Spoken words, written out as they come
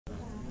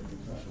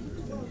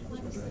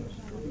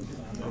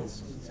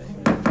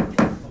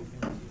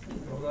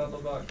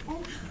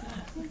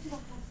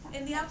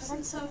In the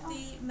absence of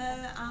the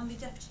Mayor and the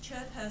Deputy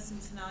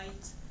Chairperson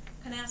tonight,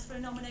 can I ask for a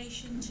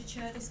nomination to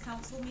chair this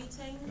council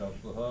meeting?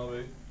 Councillor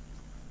Harvey.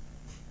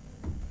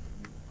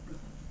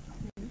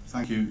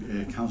 Thank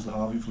you. Councillor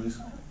Harvey, please.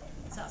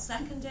 Is that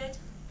seconded?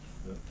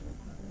 Yeah.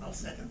 I'll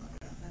second that.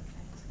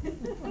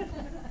 Okay.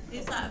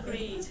 Is that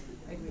agreed?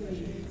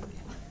 Agreed.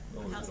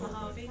 Councillor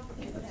Harvey?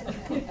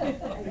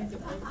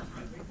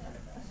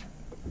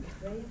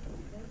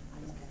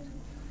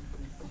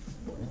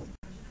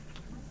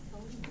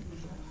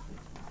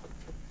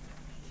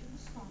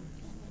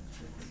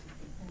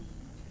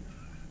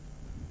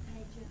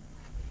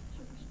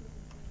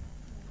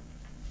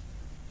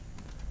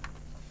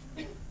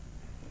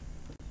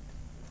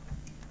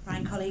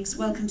 Right, colleagues,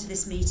 welcome to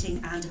this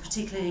meeting and a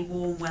particularly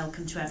warm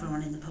welcome to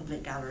everyone in the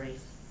public gallery.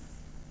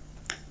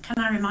 Can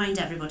I remind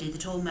everybody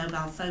that all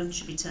mobile phones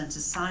should be turned to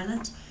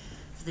silent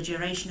for the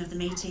duration of the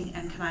meeting,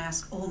 and can I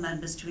ask all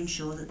members to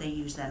ensure that they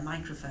use their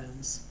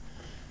microphones.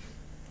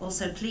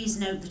 Also, please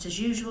note that as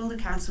usual the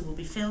Council will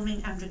be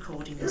filming and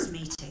recording this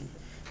meeting.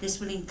 This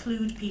will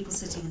include people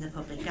sitting in the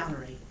public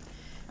gallery.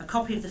 A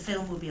copy of the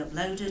film will be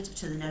uploaded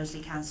to the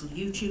Knowsley Council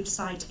YouTube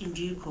site in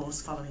due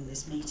course following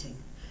this meeting.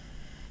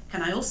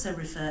 Can I also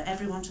refer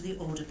everyone to the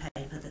order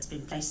paper that's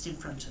been placed in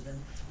front of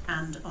them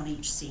and on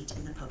each seat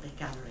in the public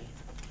gallery.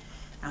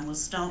 And we'll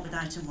start with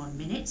item 1,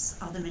 minutes.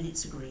 Are the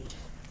minutes agreed?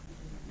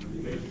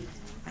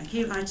 Thank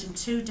you. Item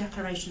 2,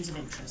 declarations of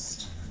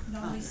interest.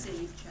 None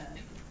received, Chair.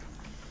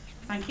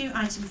 Thank you.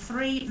 Item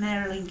 3,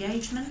 mayoral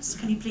engagements.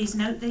 Can you please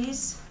note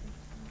these?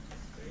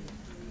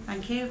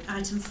 Thank you.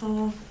 Item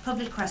 4,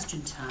 public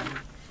question time.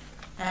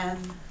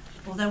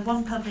 Although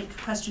one public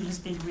question has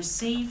been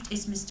received,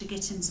 is Mr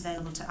Gittins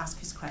available to ask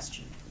his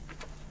question?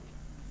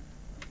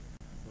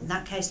 In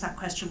that case, that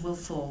question will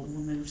fall, and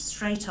we'll move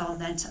straight on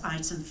then to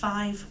item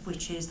 5,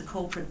 which is the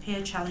Corporate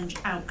Peer Challenge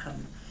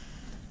outcome.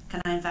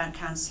 Can I invite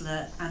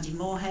Councillor Andy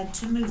Moorhead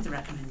to move the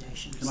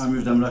recommendations? Can I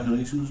move them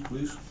recommendations,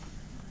 please?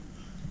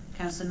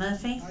 Councillor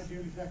Murphy? I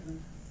duly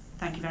second.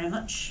 Thank you very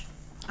much.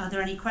 Are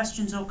there any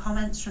questions or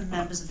comments from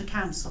members of the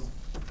Council?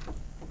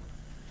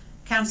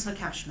 Councillor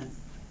Cashman.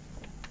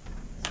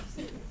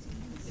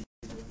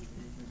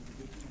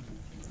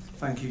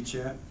 Thank you,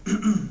 Chair.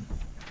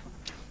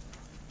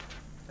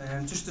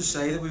 Just to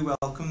say that we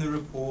welcome the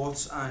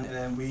report,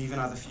 and we even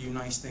had a few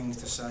nice things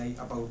to say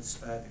about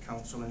the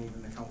council and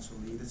even the council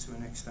leader to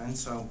an extent.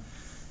 So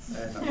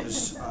that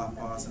was our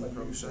part in the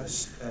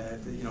process.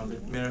 You know, the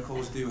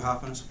miracles do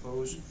happen, I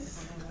suppose.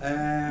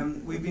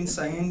 We've been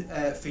saying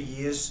for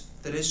years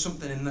there is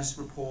something in this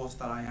report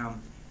that I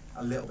am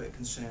a little bit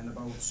concerned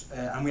about,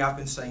 and we have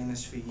been saying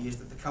this for years,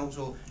 that the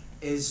council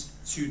is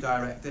too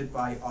directed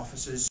by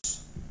officers,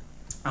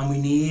 and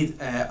we need,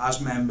 as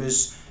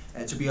members,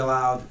 to be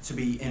allowed to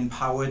be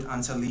empowered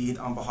and to lead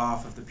on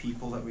behalf of the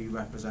people that we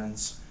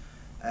represent.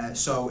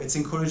 So it's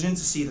encouraging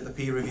to see that the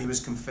peer reviewers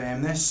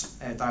confirm this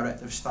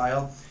directive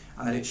style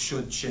and that it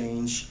should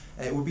change.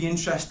 It would be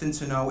interesting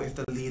to know if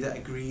the leader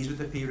agrees with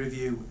the peer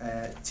review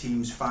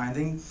team's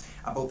finding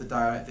about the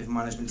directive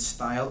management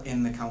style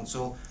in the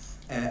council,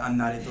 and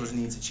that it does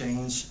need to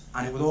change.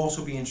 And it would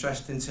also be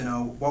interesting to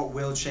know what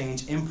will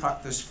change in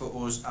practice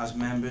for us as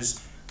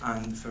members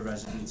and for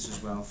residents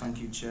as well. Thank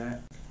you, Chair.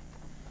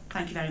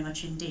 Thank you very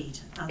much indeed.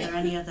 Are there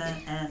any other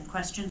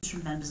questions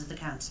from members of the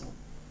Council?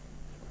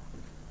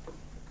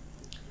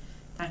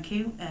 Thank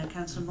you.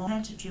 Councillor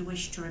Moorhead, do you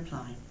wish to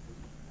reply?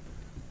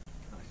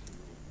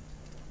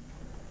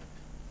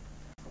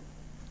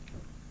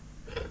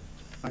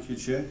 Thank you,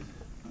 Chair.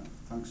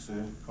 Thanks,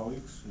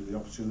 colleagues, for the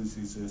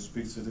opportunity to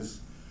speak to this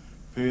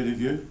peer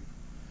review.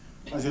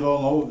 As you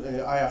all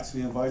know, I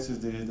actually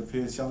invited the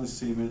peer challenge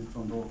team in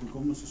from the Local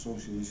Governments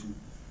Association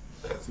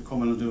to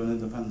come in and do an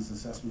independent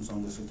assessment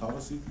on this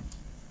authority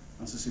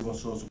and to see what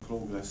sort of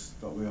progress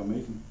that we are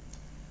making.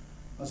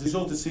 As a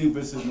result, the team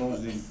visited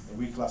Knowsley a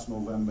week last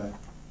November,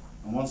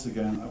 and once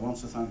again I want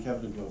to thank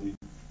everybody,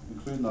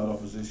 including our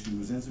opposition, who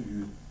was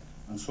interviewed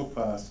and took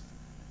part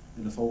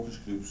in the focus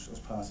groups as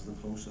part of the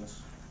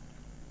process.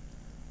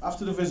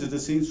 After the visit, the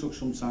team took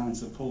some time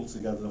to pull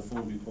together a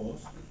full report,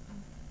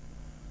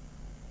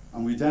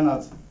 and we then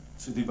had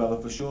to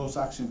develop a short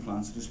action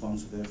plan to respond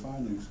to their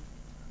findings.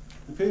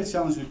 The Peer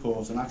Challenge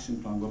report and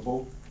action plan were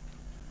both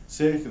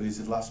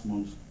circulated last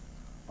month.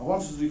 I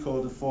wanted to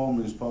record it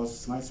formally as part of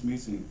tonight's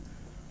meeting,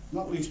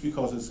 not least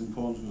because it's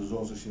important for us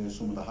all to share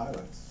some of the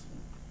highlights.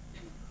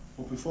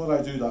 But before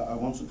I do that, I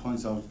want to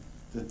point out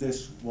that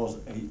this was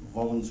a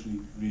voluntary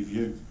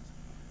review.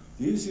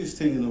 The easiest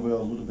thing in the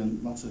world would have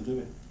been not to do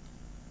it.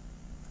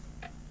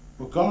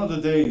 But gone are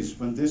the days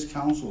when this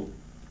council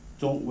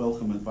don't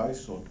welcome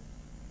advice or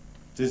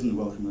didn't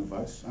welcome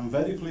advice. I'm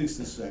very pleased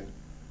to say,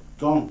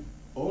 gone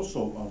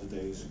also are the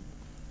days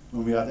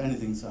when we had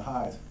anything to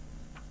hide.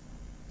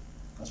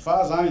 As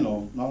far as I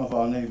know, none of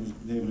our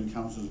neighbouring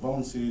councils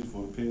volunteered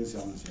for a peer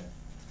challenge yet.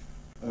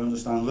 I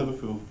understand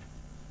Liverpool,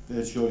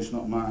 their choice,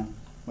 not mine,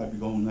 might be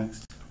going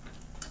next.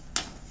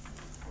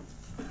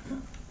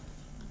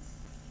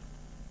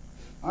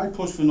 I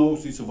push for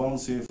Knowsley to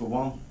volunteer for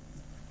one,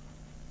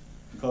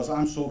 because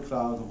I'm so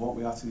proud of what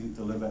we actually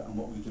deliver and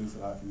what we do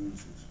for our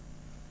communities.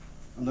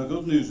 And the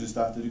good news is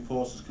that the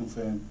report has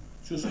confirmed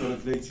just what a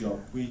great job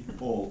we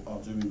all are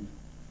doing.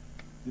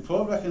 The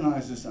report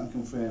recognises and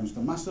confirms the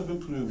massive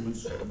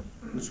improvements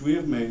which we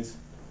have made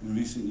in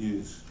recent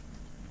years.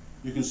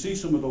 You can see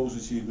some of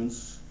those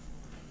achievements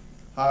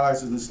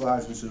highlighted in the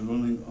slides which are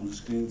running on the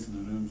screens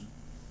in the rooms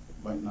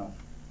right now.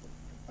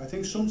 I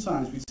think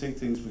sometimes we take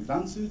things for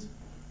granted,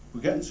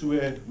 but getting to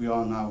where we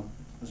are now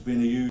has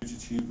been a huge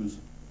achievement,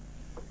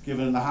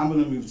 given the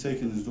hammering we've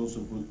taken as a result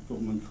of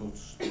government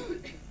cuts.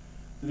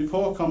 The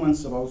report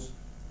comments about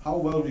how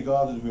well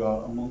regarded we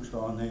are amongst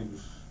our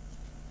neighbours.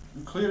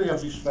 We clearly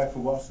have respect for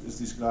what is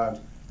described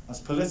as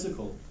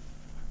political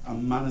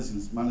and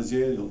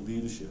managerial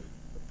leadership.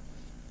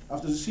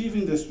 After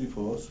receiving this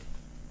report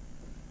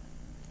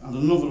and a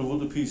number of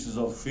other pieces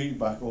of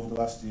feedback over the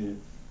last year,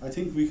 I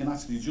think we can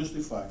actually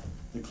justify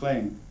the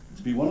claim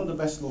to be one of the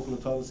best local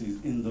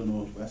authorities in the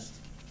northwest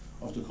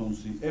of the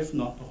country, if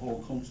not the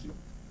whole country,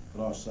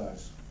 for our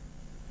size.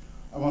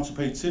 I want to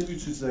pay tribute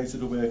today to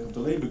the work of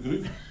the Labour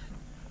Group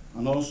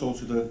and also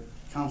to the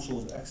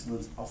Council's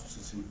excellent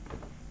officer team.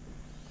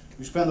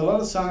 We spend a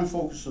lot of time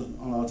focusing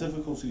on our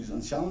difficulties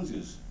and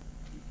challenges,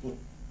 but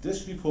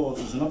this report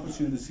is an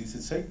opportunity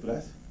to take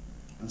breath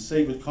and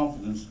say with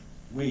confidence,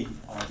 we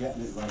are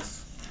getting it right.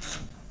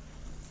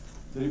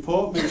 The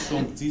report makes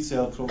some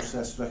detailed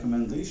process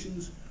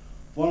recommendations,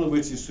 one of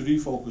which is to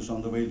refocus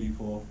on the way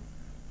report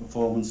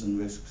performance and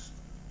risks.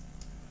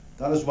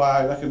 That is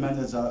why I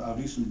recommended at our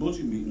recent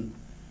budget meeting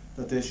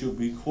that there should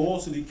be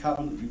quarterly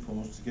cabinet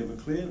reports to give a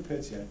clear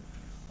picture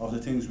of the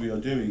things we are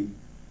doing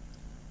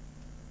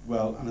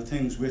well and the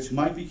things which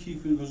might be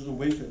keeping us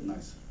awake at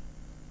night.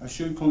 I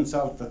should point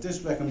out that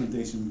this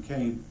recommendation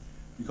came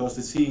because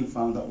the team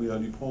found that we are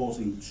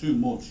reporting too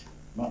much,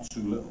 not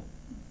too little.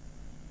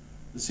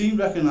 The team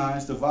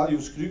recognised the value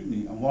of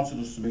scrutiny and wanted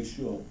us to make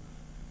sure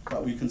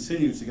that we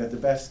continue to get the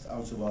best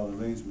out of our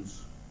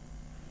arrangements.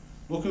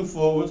 Looking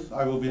forward,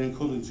 I will be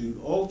encouraging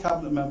all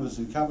Cabinet members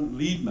and Cabinet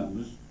lead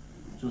members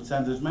to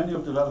attend as many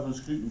of the relevant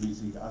scrutiny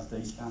meetings as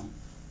they can.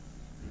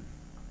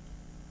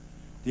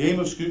 The aim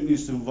of scrutiny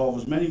is to involve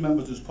as many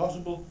members as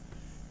possible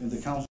in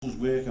the Council's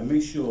work and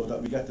make sure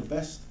that we get the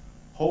best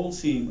whole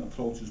team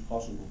approach as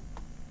possible.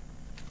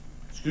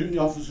 Scrutiny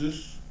offers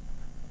us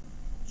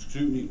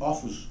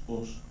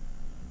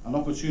an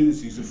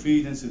opportunity to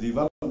feed into the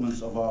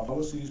development of our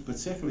policies,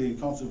 particularly in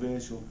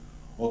controversial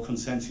or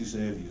contentious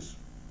areas.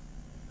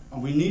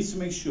 And we need to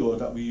make sure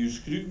that we use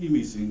scrutiny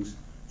meetings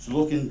to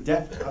look in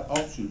depth at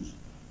options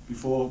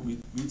before we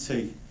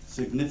take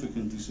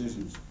significant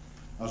decisions,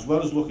 as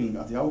well as looking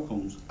at the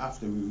outcomes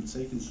after we've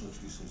taken such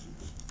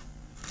decisions.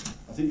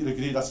 I think you'll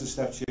agree that's a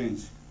step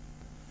change.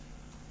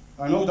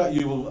 I know that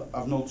you will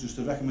have noticed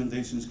the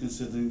recommendations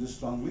considering the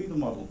strong leader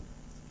model.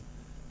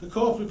 The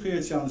corporate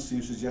peer challenge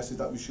team suggested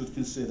that we should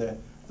consider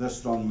the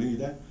strong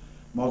leader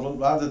model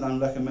rather than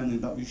recommending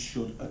that we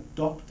should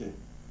adopt it.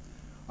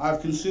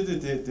 I've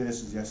considered their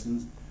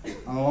suggestions,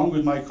 and along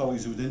with my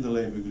colleagues within the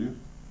Labour group,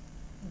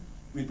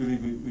 we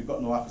believe we've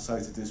got no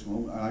appetite at this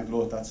moment, and I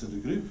brought that to the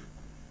group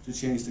to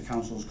change the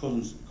Council's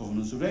current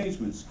governance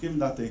arrangements, given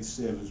that they'd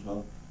served as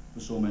well for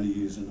so many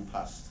years in the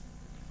past.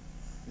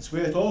 It's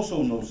worth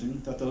also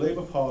noting that the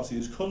Labour Party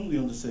is currently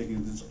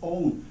undertaking its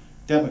own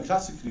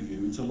democratic review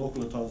into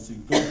local authority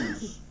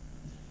governance.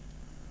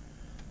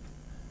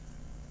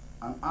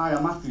 And I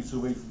am happy to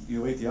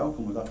await the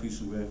outcome of that piece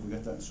of work. We'll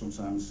get that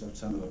sometime in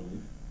September, I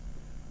believe.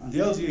 And the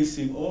LGA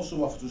team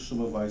also offered us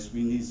some advice.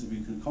 We need to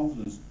be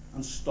confident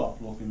and stop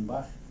looking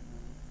back.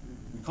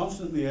 We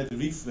constantly hear the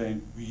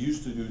refrain, we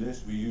used to do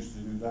this, we used to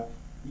do that.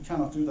 We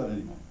cannot do that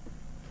anymore.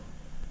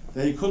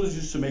 They encourage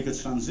us to make a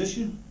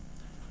transition.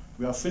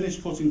 We have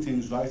finished putting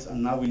things right,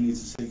 and now we need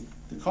to take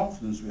the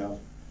confidence we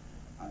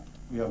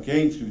have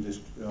gained through this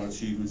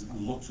achievements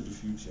and look to the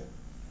future.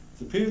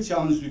 The Peer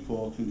Challenge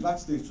report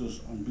congratulates us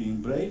on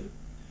being brave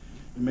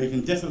and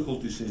making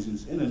difficult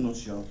decisions. In a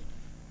nutshell,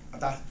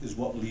 that is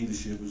what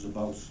leadership is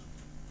about.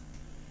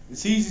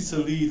 It's easy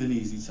to lead in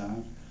easy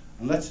times,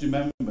 and let's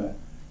remember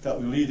that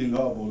we're leading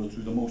our border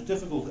through the most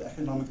difficult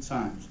economic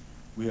times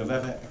we have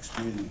ever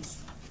experienced.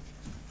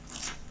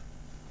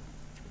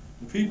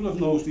 The people of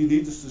Knowsley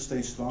need us to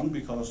stay strong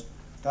because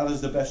that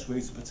is the best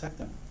way to protect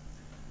them.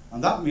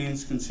 And that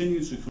means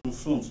continue to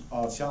confront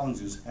our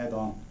challenges head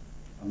on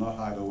and not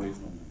hide away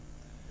from them.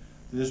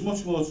 There is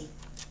much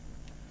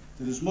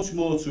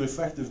more to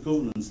effective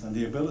governance than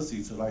the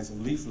ability to write a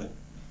leaflet.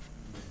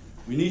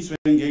 We need to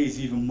engage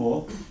even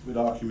more with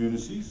our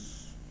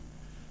communities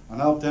and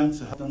help them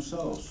to help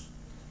themselves.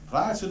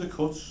 Prior to the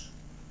cuts,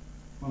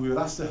 when we were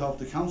asked to help,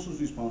 the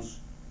Council's response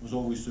was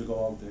always to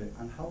go out there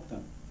and help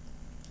them.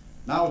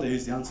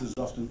 Nowadays, the answer is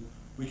often,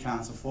 we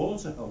can't afford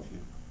to help you.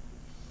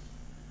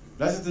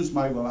 Residents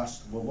might well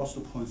ask, well, what's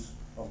the point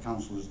of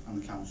councillors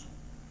and the council?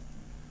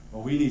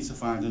 Well, we need to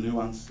find a new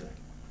answer.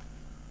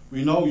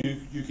 We know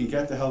you can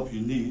get the help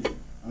you need,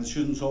 and it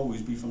shouldn't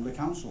always be from the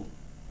council.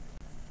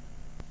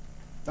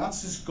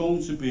 That's just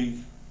going to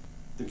be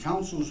the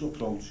council's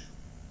approach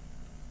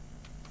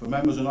for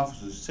members and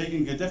officers,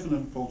 taking a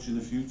different approach in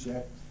the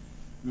future,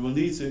 we will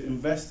need to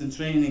invest in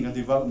training and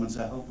development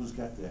to help us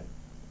get there.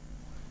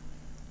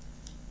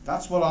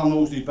 That's what our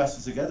Knowsley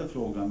Better Together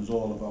programme is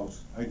all about,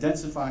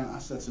 identifying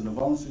assets in the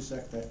voluntary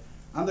sector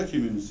and the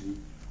community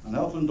and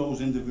helping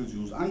those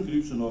individuals and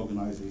groups and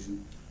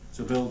organisations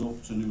to build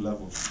up to new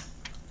levels.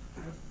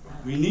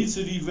 We need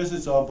to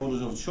revisit our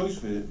boroughs of choice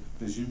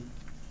vision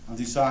and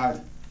decide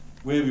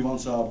where we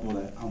want our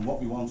borough and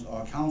what we want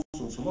our council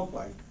to look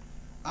like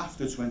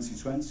after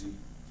 2020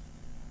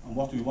 and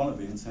what do we want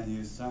to be in 10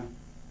 years' time.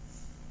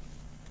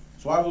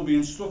 So I will be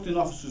instructing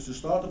officers to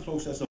start the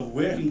process of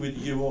working with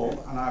you all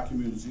and our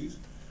communities,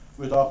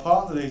 with our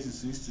partner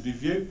agencies to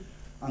review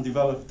and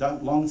develop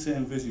that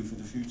long-term vision for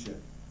the future.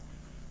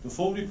 The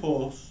full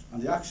report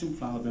and the action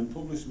plan have been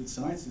published with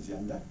tonight's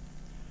agenda.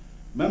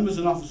 Members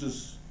and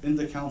officers in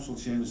the council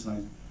chambers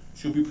tonight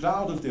should be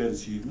proud of their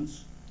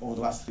achievements over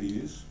the last 3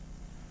 years,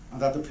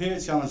 and that the peer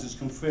challenge has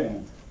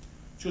confirmed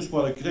just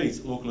what a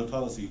great local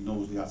authority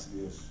Knowsley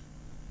actually is.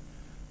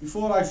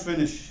 Before I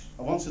finish,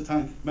 I want to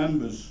thank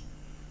members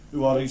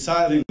who are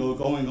retiring or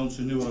going on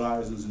to new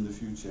horizons in the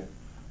future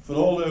for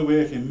all their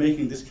work in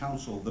making this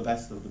council the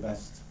best of the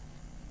best.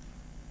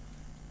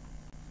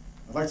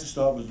 I'd like to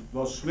start with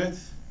Rod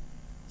Smith,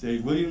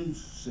 Dave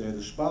Williams,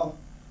 Sarah Spall,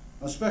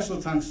 and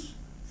special thanks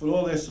for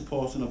all their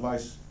support and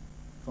advice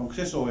from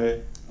Chris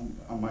O'Hare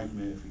and Mike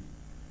Murphy.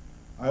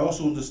 I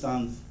also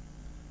understand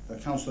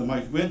that Councillor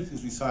Mike Wynne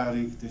is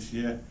retiring this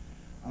year,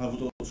 and I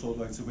would also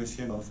like to wish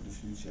him well for the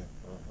future.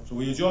 So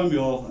will you join me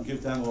all and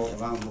give them all a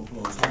round of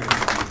applause?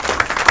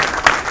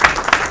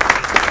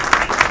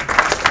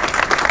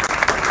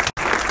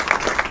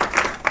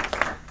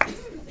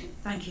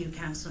 Thank you,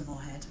 Councillor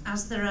Moorhead.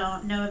 As there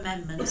are no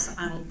amendments,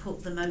 I will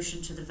put the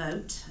motion to the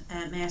vote.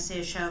 May I see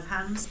a show of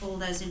hands? All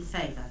those in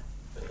favour?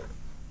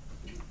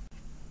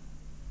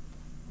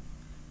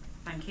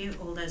 Thank you.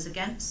 All those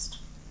against?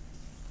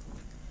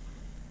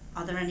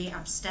 Are there any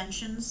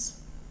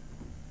abstentions?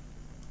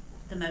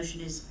 The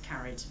motion is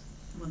carried.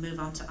 We'll move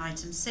on to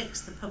item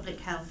 6, the Public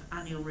Health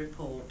Annual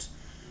Report.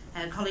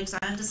 Colleagues,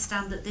 I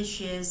understand that this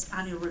year's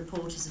annual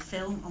report is a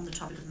film on the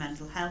topic of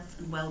mental health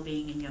and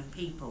well-being in young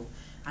people.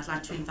 I'd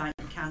like to invite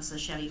Councillor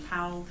Shelley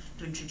Powell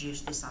to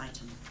introduce this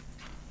item.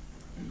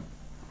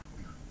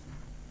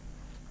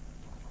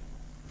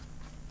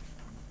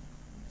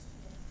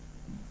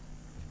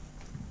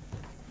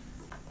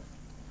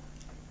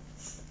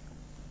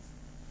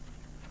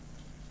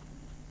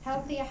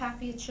 Healthier,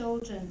 happier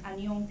children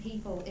and young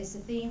people is the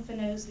theme for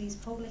Knowsley's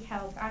Public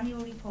Health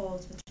Annual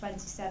Report for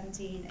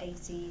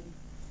 2017-18.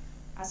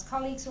 As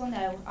colleagues will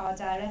know, our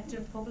Director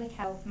of Public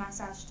Health, Matt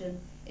Ashton,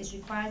 is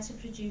required to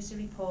produce a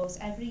report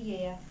every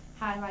year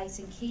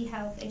highlighting key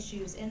health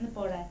issues in the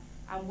borough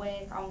and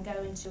work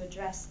ongoing to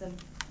address them.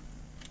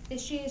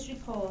 This year's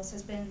report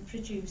has been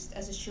produced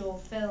as a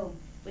short film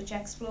which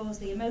explores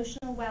the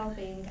emotional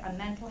well-being and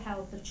mental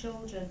health of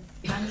children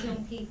and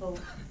young people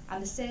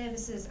and the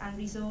services and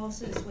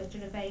resources which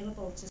are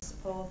available to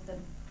support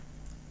them.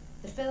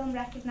 The film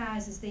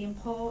recognises the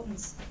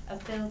importance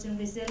of building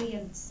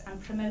resilience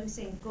and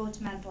promoting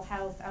good mental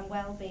health and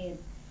well-being,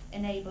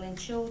 enabling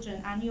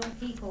children and young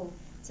people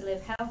to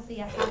live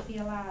healthier,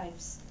 happier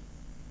lives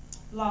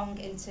long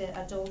into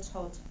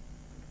adulthood.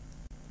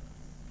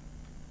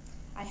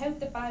 I hope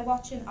that by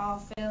watching our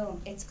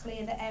film, it's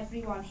clear that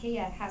everyone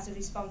here has a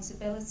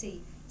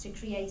responsibility to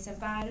create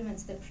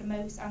environments that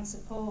promote and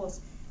support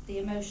the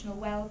emotional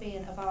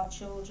well-being of our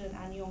children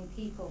and young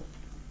people.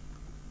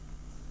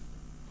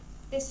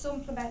 This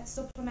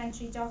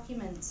supplementary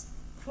document,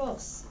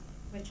 plus,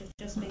 which have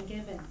just been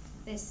given,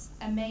 this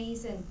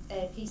amazing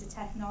piece of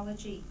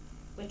technology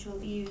which will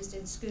be used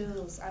in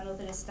schools and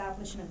other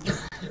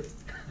establishments,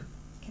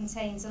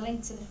 contains a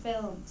link to the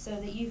film so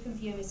that you can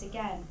view it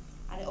again,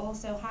 and it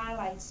also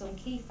highlights some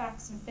key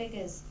facts and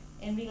figures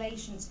in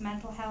relation to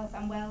mental health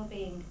and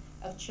well-being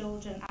of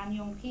children and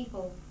young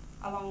people,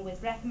 along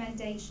with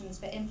recommendations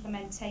for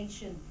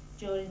implementation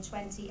during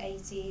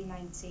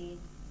 2018-19.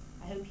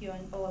 I hope you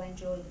all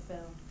enjoy the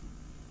film.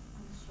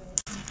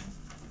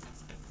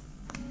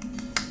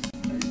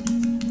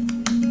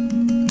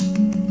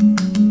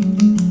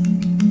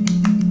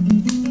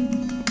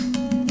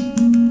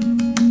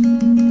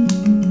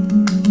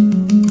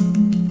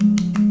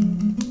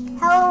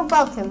 Hello and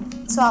welcome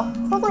to our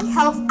Public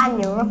Health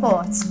Annual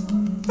Report.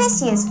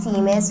 This year's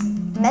theme is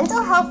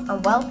Mental Health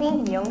and Wellbeing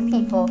in Young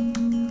People.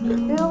 We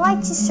would like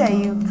to show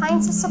you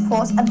kinds of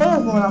support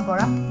available in our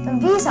borough,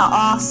 and these are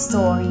our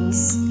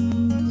stories.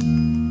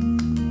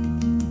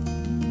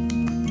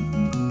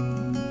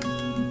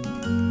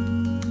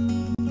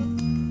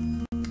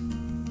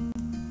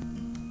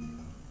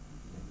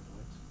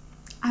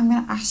 I'm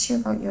going to ask you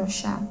about your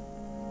shell.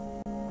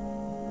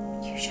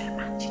 Use your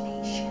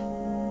imagination.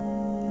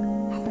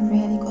 Have a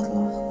really good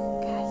look,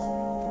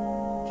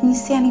 okay? Can you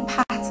see any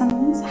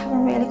patterns? Have a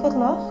really good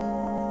look.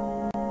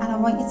 And I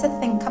want you to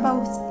think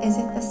about, is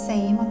it the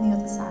same on the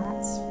other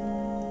side?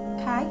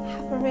 Okay?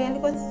 Have a really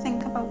good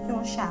think about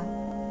your shell.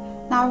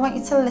 Now I want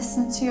you to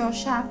listen to your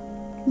shell.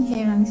 Can you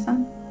hear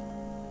anything?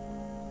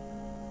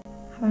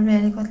 Have a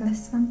really good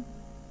listen.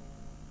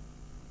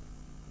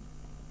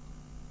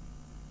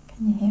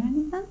 Can you hear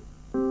anything?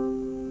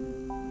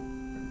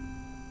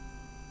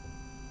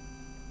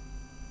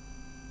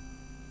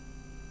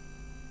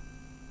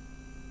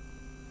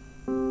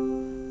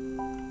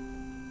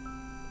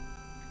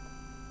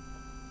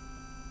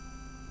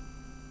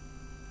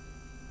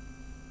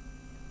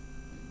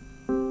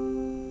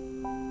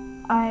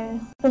 I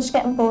was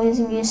getting bullied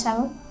in year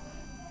 7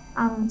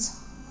 and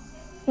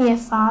year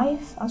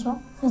 5 as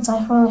well. It's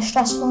like really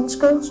stressful in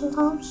school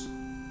sometimes.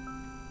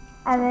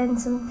 And then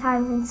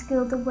sometimes in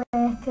school the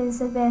work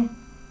is a bit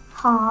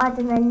hard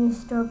and then you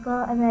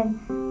struggle and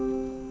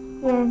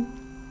then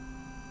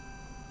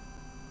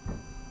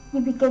you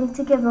begin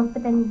to give up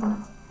but then you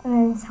don't and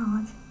then it's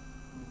hard.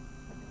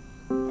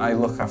 I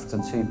look after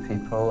 2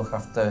 people, I look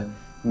after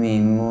me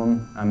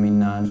mum and me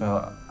nan,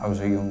 so I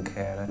was a young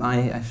carer.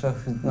 I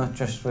suffered not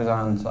just with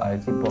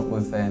anxiety but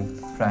with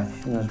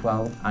depression as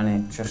well,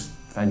 and it's just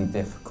very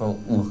difficult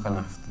looking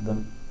after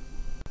them.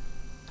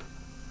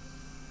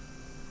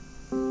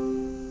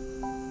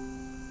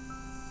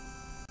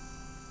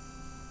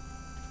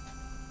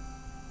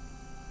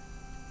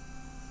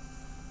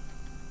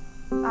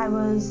 I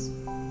was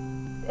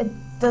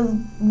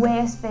the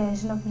worst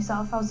version of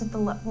myself. I was at the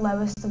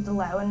lowest of the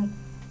low and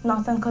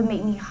nothing could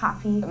make me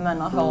happy.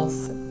 Mental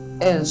health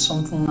is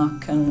something that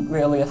can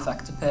really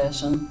affect a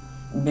person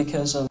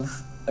because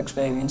of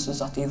experiences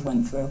that they've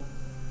went through.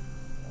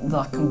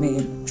 That can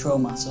be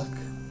traumatic.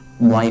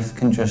 Life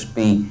can just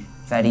be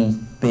very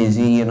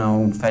busy, you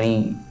know,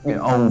 very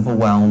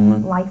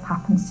overwhelming. Life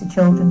happens to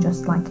children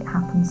just like it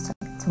happens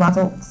to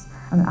adults,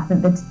 and I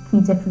think the key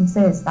difference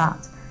is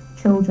that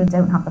children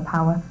don't have the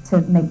power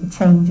to make the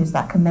changes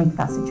that can make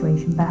that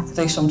situation better.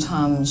 They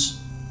sometimes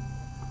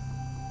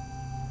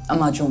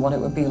imagine what it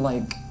would be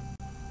like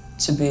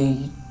to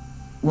be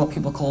what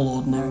people call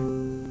ordinary,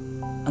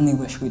 and they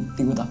wish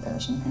they were that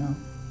person, you know.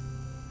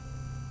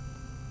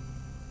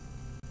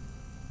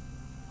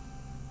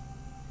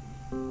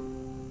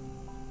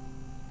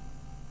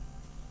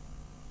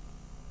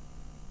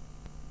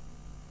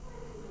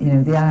 You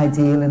know, the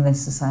ideal in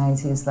this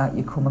society is that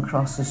you come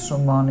across as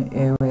someone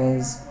who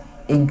is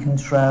in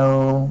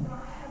control,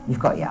 you've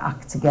got your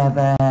act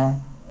together,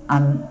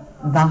 and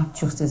that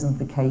just isn't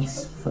the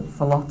case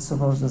for lots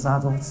of us as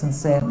adults and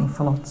certainly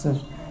for lots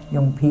of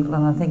young people,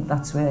 and I think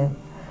that's where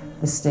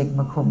the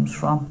stigma comes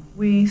from.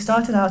 We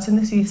started out in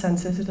this youth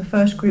centre, so the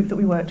first group that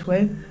we worked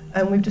with,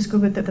 and we've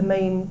discovered that the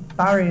main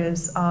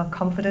barriers are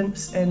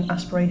confidence and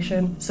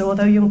aspiration. So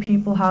although young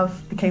people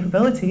have the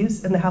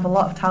capabilities and they have a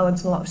lot of talent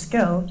and a lot of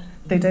skill,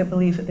 they don't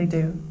believe that they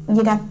do.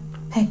 You get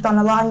picked on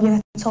a lot and you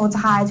get told to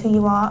hide who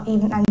you are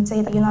even and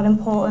say that you're not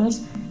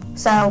important.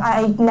 So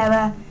I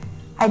never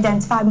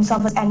identified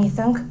myself as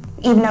anything,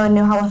 even though I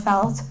knew how I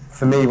felt.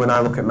 For me, when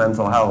I look at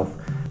mental health,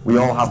 we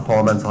all have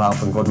poor mental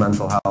health and good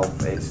mental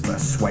health. It's a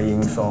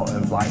swaying sort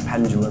of like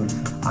pendulum,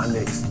 and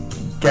it's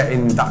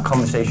getting that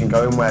conversation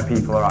going where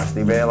people are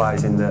actually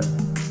realising that,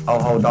 oh,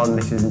 hold on,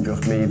 this isn't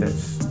just me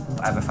that's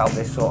ever felt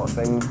this sort of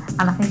thing.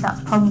 And I think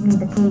that's probably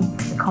the key,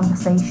 the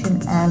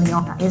conversation early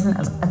on. That isn't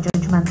a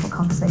judgmental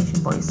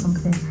conversation, but it's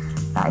something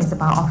that is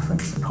about offering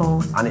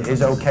support. And it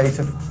is okay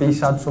to be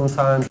sad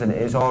sometimes, and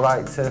it is all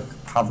right to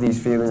have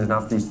these feelings and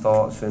have these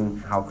thoughts,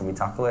 and how can we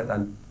tackle it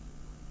then?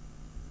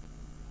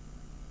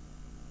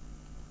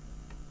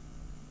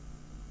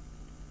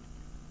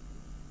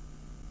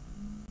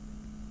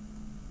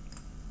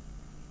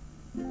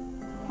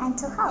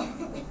 Mental health.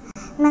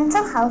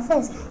 Mental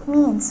health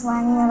means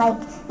when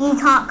you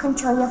can't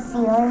control your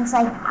feelings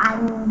like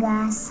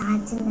anger,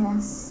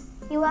 sadness.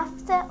 You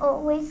have to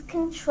always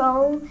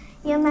control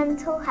your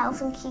mental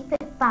health and keep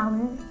it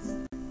balanced.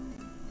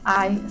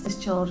 I,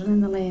 as children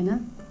in the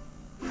learning,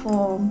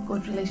 form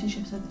good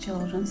relationships with the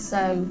children,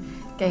 so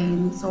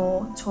games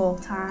or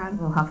talk time.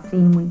 We'll have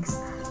theme weeks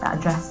that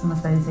address some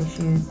of those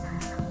issues,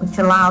 which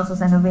allows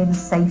us in a really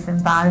safe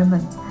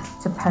environment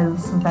to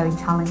pose some very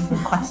challenging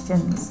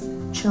questions.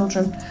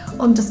 Children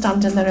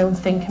understanding their own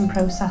thinking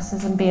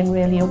processes and being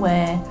really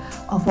aware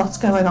of what's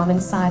going on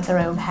inside their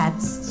own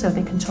heads so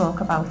they can talk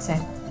about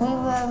it. We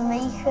were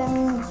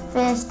making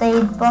first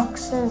aid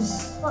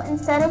boxes, but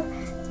instead of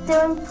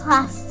doing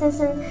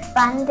plasters and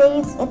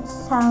band-aids,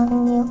 it's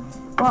telling you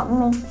what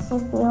makes you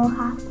feel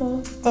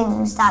happy.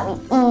 Things that we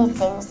eat,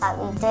 things that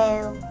we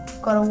do.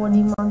 Got a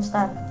woody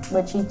monster,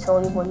 which he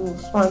told you what he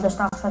is. One of the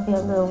staff at the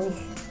end of the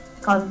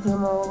week got to do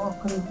them all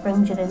up and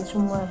brings you in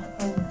somewhere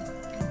and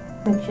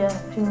makes you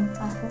feel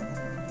better.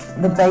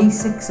 The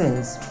basics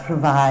is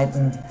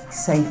providing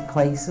safe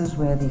places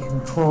where they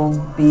can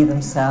come, be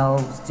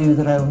themselves, do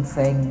their own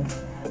thing.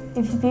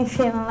 If you're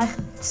feeling like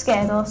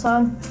scared or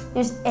something,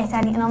 you just hit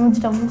anything on the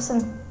drums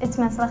and it's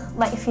meant to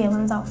let your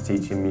feelings out.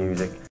 Teaching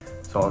music,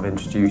 sort of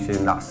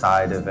introducing that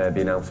side of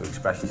being able to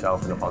express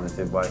yourself in a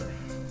positive way.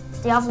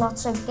 They have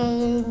lots of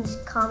games,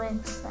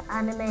 comics,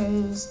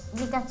 animes.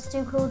 You get to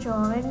do cool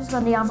drawings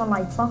when they have a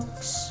light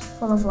box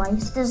full of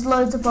lights. There's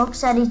loads of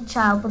books any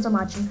child would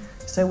imagine.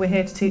 So we're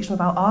here to teach them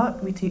about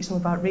art, we teach them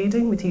about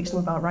reading, we teach them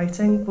about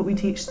writing, but we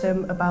teach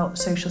them about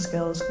social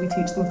skills, we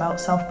teach them about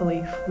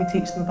self-belief, we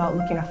teach them about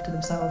looking after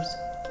themselves.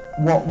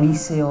 What we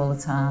see all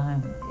the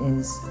time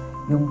is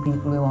young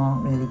people who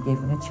aren't really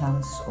given a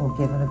chance or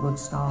given a good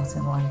start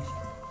in life.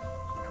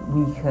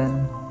 We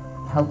can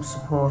help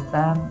support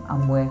them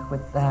and work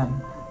with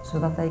them so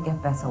that they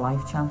get better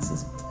life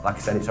chances. Like I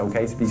said, it's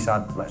okay to be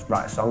sad, let's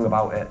write a song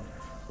about it,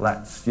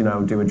 let's, you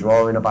know, do a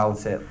drawing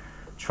about it,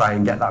 try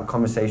and get that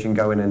conversation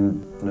going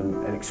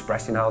and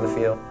expressing how they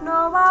feel.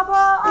 No,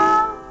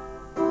 I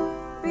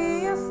won't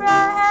be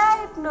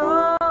afraid,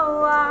 no,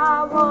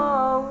 I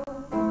won't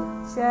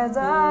shed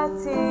a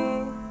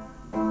tear,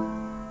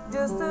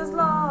 just as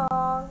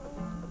long.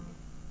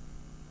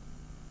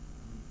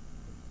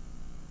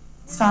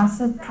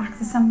 Started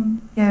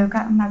practicing yoga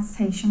and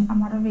meditation, and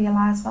what I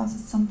realised was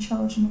that some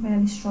children are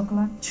really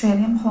struggling. It's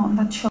really important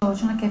that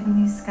children are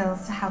given these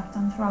skills to help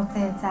them throughout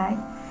their day,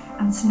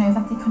 and to know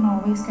that they can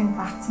always go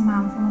back to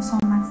mindfulness or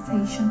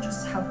meditation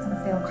just to help them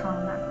feel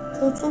calmer.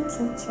 Katie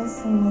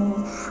teaches me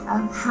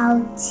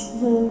how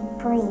to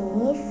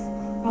breathe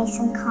nice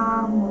and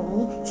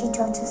calmly. She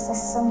taught us the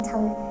sun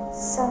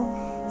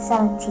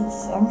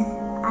salutation.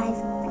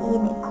 I've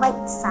been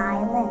quite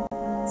silent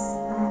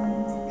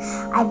and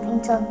I've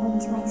been talking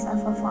to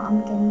myself of what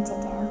I'm going to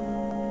do.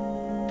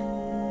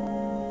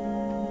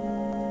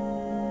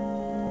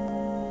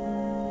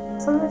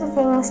 Some of the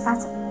things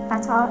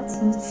that art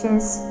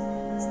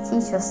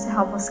teach us to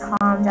help us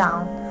calm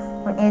down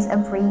is a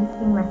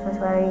breathing method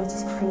where you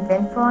just breathe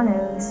in through our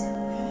nose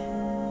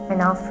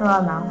and out through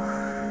our mouth.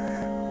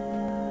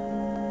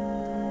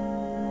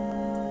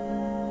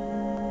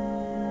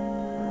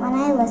 When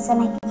I listen,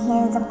 I can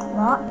hear the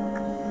clock.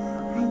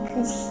 I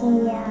could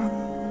hear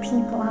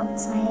people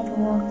outside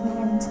walking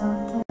and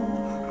talking.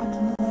 I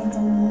can hear the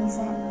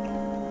music.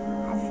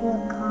 I feel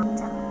calmed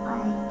down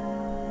by.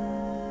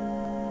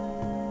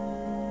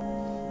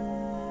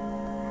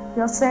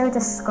 We also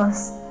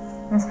discussed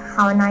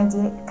how an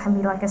idea can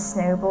be like a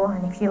snowball,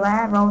 and if you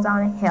let it roll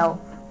down a hill,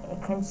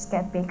 it can just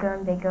get bigger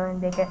and bigger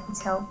and bigger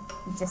until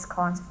you just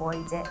can't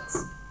avoid it.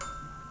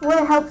 When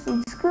it helps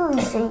in school,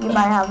 you say you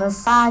might have a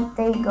sad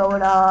day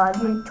going on,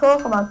 you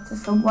talk about to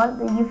someone,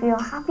 then you feel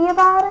happy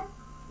about it.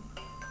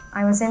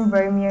 I was in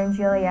Romeo and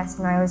Juliet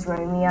and I was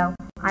Romeo.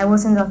 I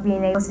wasn't of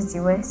being able to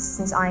do it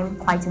since I'm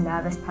quite a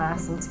nervous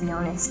person, to be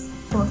honest.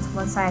 But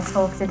once I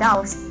talked it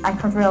out, I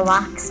could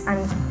relax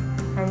and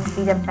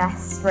be the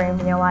best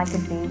Romeo I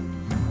could be.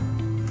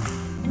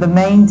 The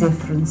main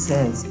difference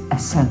is a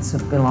sense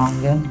of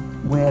belonging,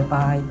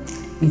 whereby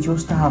you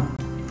just have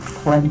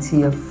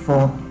plenty of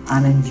fun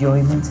and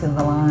enjoyment in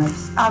their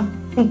lives.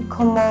 I've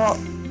become more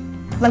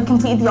like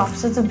completely the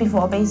opposite of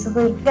before,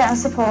 basically. Getting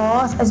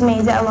support has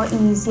made it a lot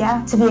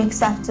easier to be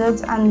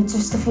accepted and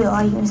just to feel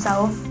like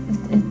yourself.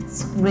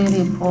 It's really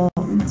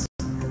important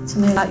to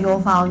know that you're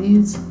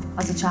valued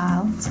as a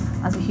child,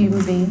 as a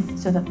human being,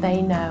 so that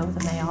they know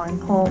that they are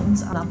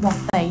important and that what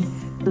they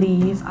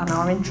believe and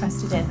are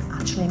interested in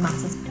actually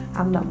matters,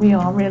 and that we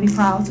are really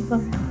proud of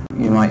them.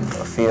 You might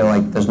feel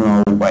like there's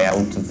no way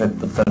out of it,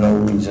 but there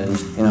always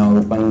is. You know,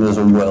 when there's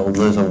a will,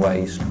 there's a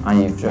way,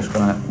 and you've just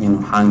got to, you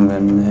know, hang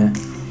in there.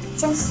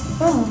 Just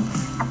think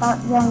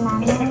about your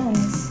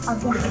memories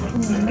of your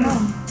happy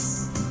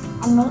moments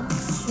and make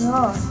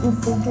sure you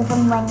think of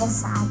them when you're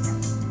sad.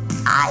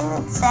 I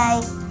would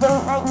say,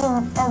 don't let your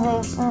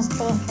emotions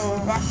take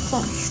over.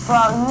 Keep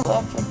strong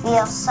if you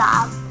feel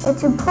sad.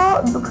 It's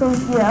important because,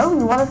 you know,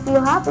 you want to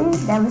feel happy,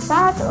 never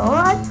sad or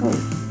angry.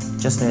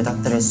 Just know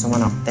that there is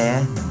someone up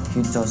there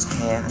who does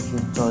care and who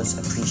does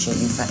appreciate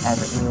you for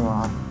everything you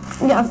are.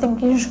 Yeah, I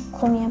think you should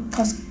come here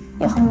because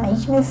you can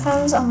make new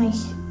friends and like,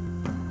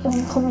 you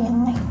can come here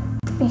and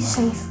like, be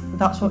safe.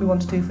 That's what we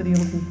want to do for the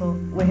young people.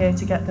 We're here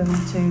to get them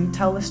to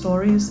tell their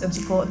stories and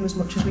support them as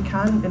much as we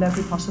can in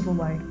every possible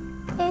way.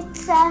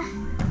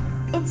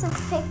 It's a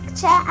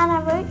picture and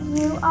I wrote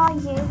you are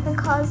you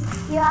because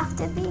you have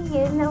to be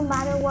you no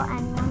matter what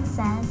anyone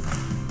says.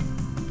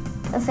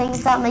 The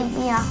things that make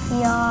me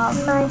happy are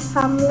my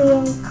family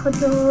and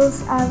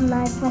cuddles and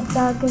my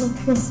dog and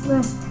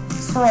Christmas.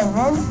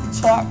 Swimming,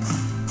 chips,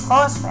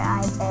 horse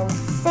riding,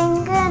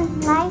 singing,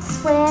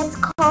 nice words,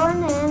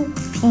 calling,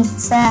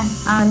 pizza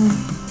and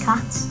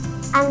cats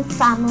and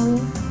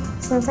family.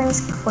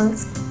 Sometimes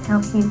quotes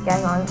help you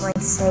get on, like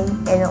say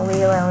in a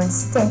Lilo and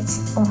Stitch.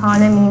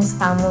 Ohana means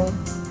family.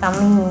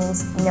 Family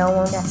means no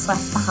one gets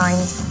left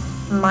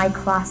behind. My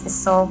class is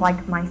sort of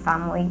like my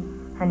family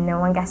and no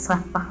one gets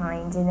left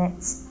behind in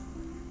it.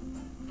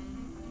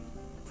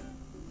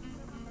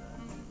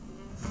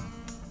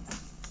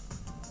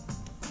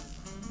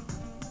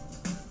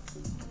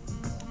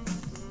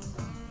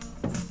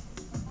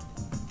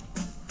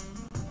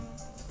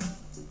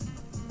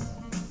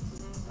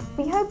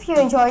 We hope you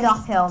enjoyed our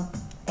film.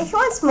 If you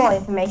want some more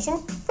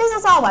information,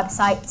 visit our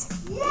website.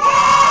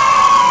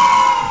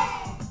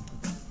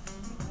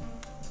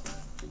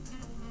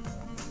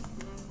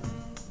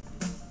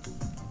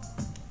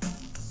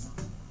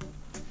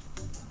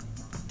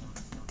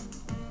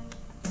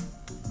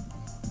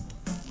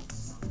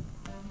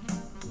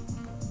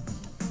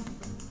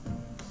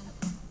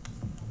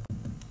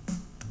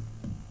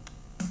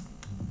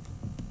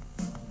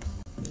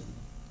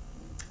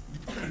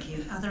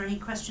 Are there any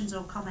questions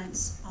or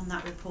comments on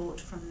that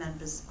report from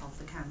members of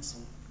the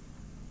council?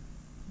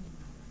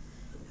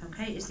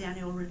 Okay, is the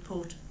annual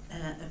report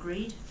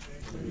agreed?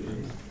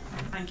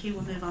 Thank you.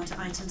 We'll move on to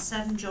item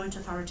 7, joint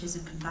authorities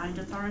and combined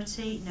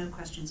authority. No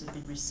questions have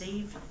been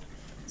received.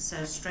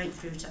 So straight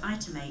through to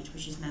item 8,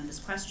 which is members'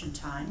 question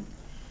time.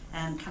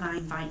 Can I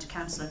invite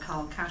Councillor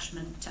Carl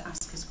Cashman to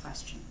ask his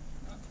question?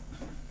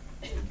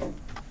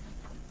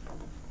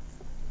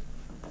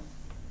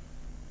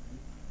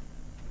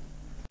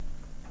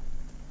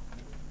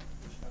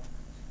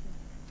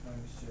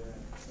 Thanks,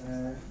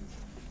 Chair.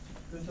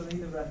 Does the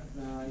leader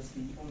recognise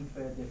the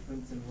unfair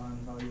difference in land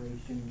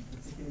valuation,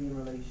 particularly in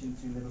relation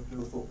to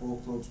Liverpool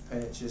Football Club's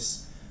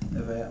purchase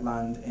of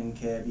land in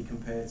Kirkby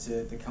compared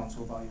to the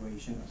council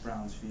valuation of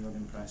Brownsfield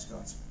in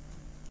Prescott?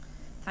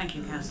 Thank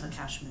you, Councillor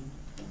Cashman.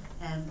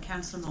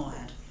 Councillor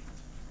Moorhead.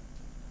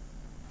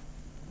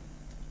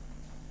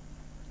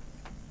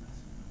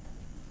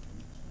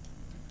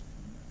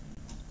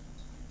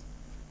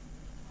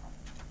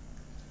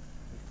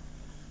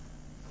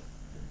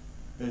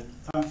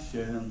 Thanks,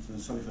 Chair, and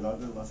sorry for that, I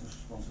just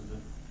wanted to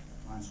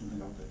find something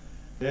out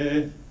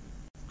there.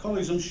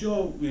 Colleagues, I'm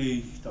sure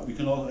that we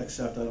can all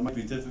accept that it might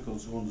be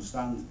difficult to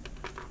understand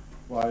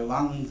why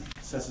land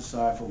set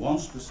aside for one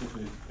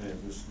specific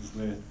purpose is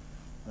worth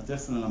a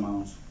different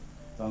amount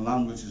than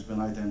land which has been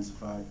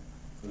identified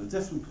for a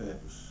different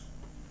purpose.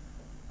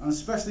 And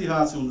especially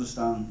hard to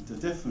understand the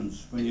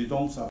difference when you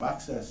don't have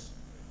access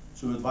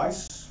to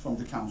advice from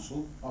the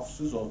council,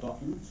 officers or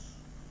documents.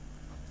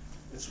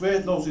 It's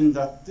worth noting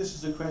that this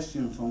is a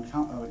question from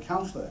a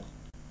councillor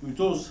who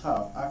does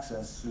have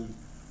access to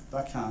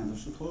that kind of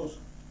support.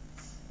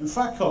 In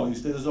fact,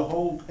 colleagues, there is a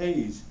whole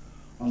page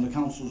on the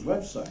council's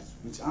website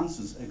which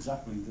answers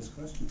exactly this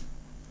question.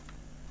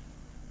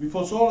 We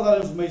put all of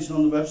that information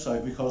on the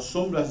website because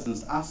some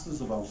residents asked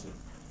us about it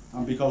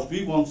and because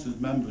we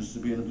wanted members to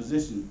be in a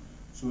position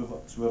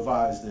to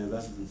advise their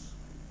residents.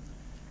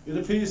 It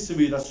appears to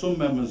me that some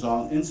members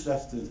aren't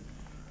interested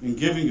in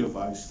giving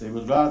advice. They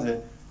would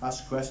rather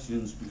ask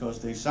questions because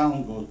they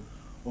sound good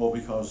or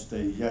because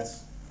they yet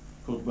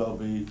could well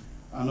be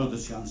another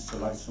chance to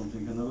write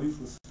something in the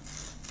leaflet.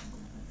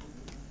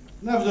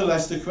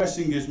 Nevertheless, the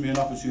question gives me an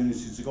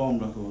opportunity to go on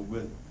record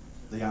with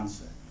the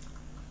answer.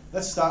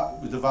 Let's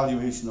start with the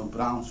valuation of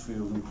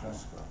Brownsfield and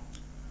Prescott.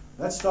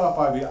 Let's start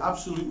by being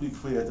absolutely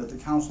clear that the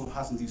council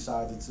hasn't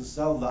decided to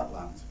sell that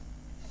land.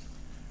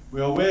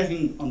 We are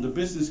working on the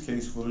business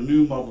case for a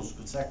new model to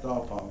protect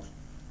our parks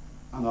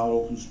and our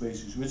open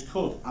spaces, which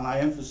could, and I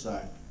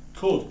emphasise,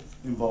 could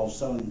involve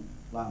selling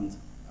land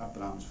at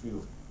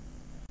Brownsfield.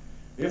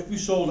 If we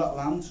sold that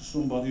land to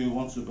somebody who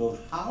wants to build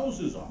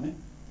houses on it,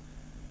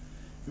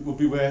 it would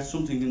be worth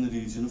something in the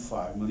region of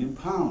 £5 million.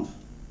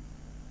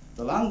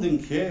 The land in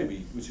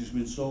Kirkby, which has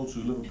been sold to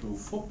Liverpool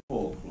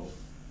Football Club,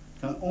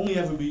 can only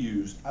ever be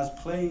used as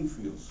playing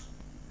fields.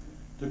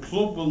 The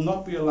club will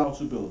not be allowed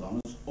to build on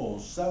it or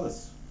sell it.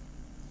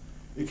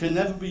 It can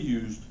never be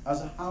used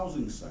as a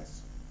housing site.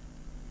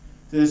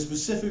 There is a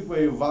specific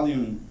way of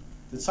valuing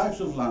the types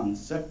of land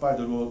set by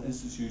the Royal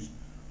Institute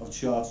of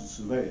Chartered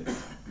Surveyors,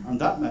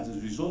 and that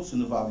method results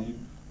in a value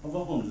of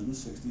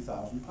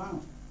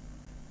 £160,000.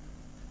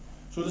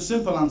 So the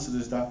simple answer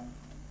is that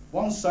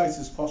one site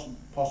is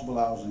possible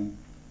housing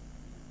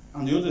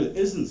and the other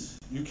isn't.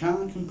 You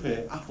can't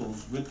compare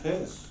apples with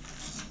pears.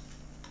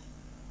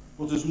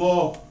 But there's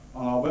more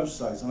on our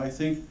website, and I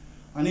think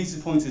I need to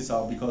point it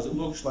out because it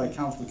looks like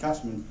Councillor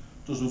Cashman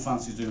doesn't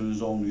fancy doing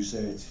his own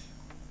research.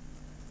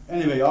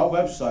 Anyway, our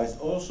website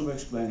also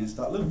explains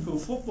that Liverpool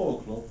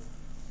Football Club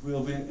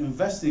will be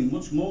investing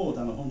much more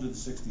than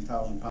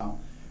 £160,000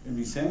 in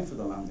return for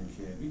the land in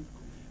Kirkby.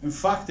 In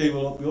fact, they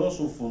will be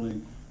also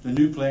funding the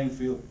new playing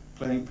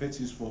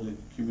pitches for the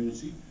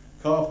community,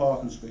 car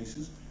parking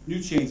spaces, new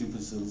changing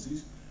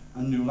facilities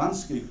and new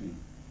landscaping.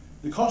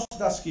 The cost of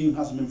that scheme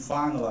hasn't been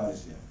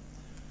finalised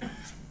yet,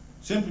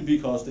 simply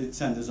because the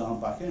tenders aren't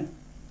back in.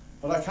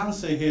 But I can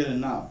say here and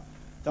now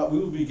that we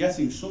will be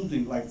getting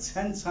something like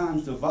 10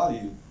 times the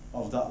value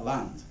of that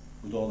land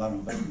with all that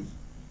investment.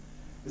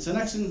 It's an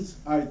excellent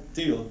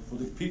ideal for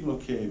the people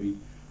of Kirkby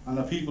and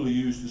the people who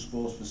use the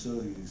sports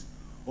facilities,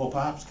 or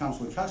perhaps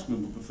Councillor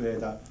Cashman would prefer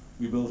that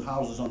we build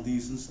houses on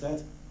these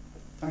instead.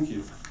 Thank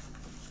you.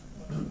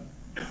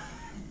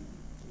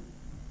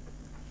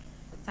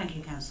 Thank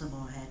you, Councillor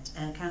Moorhead.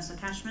 Councillor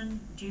Cashman,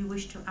 do you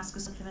wish to ask a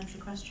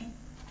supplementary question?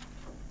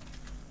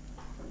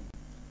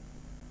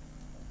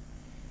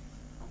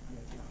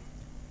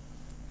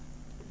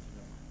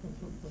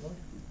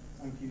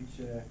 Thank you,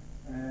 Chair.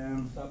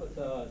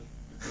 Sabotage.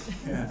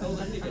 Yeah,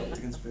 the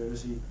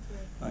conspiracy.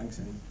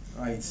 Thanks.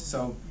 Right,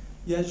 so,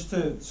 yeah, just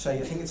to say,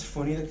 I think it's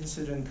funny that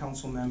considering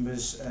council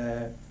members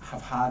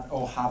have had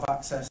or have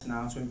access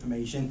now to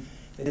information,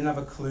 they didn't have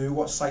a clue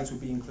what sites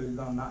would be included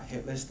on that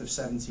hit list of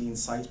 17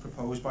 sites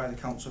proposed by the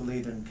council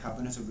leader and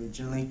cabinet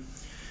originally.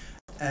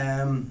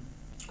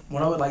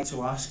 What I would like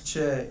to ask,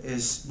 Chair,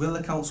 is will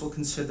the council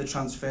consider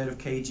transfer of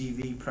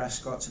KGV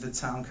Prescott to the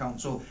town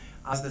council,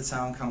 as the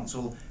town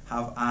council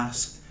have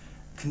asked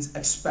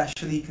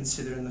especially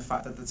considering the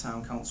fact that the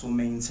Town Council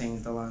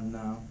maintains the land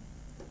now.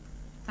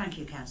 Thank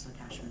you, Councillor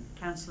Cashman.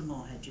 Councillor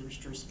Moorhead, do you wish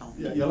to respond?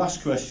 Yeah, your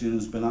last question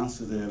has been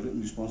answered there.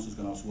 Written response has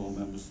gone out to all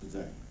members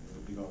today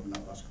regarding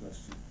that last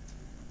question.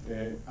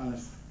 And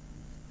if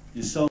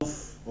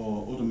yourself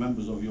or other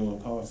members of your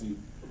party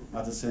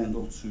had turned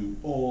up to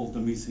all the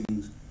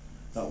meetings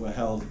that were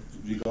held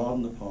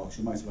regarding the parks,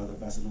 you might have had a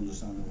better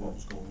understanding of what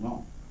was going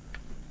on.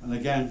 And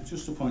again,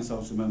 just to point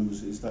out to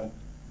members is that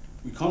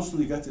we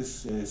constantly get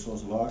this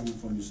sort of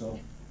argument from yourself,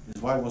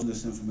 is why wasn't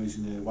this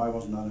information there, why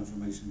wasn't that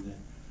information there?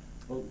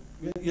 Well,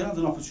 you had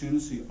an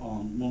opportunity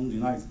on Monday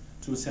night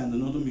to attend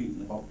another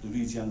meeting about the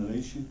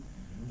regeneration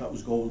that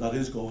is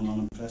going on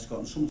in Prescott,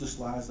 and some of the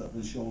slides that have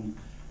been shown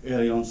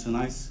early on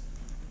tonight,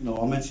 you know,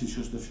 I'll mention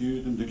just a few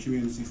of them: the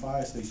community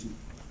fire station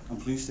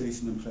and police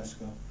station in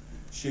Prescott,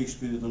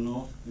 Shakespeare of the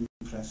North in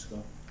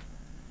Prescott.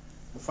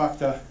 The fact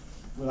that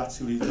we're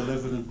actually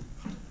delivering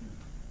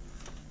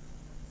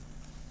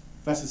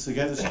better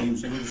together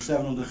schemes with a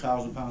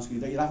 £700,000 scheme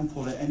that you haven't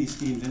put any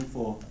schemes in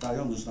for, that I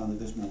understand at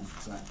this moment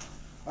in time.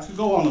 I could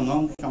go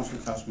on,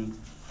 Councillor Cashman.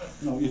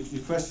 You know,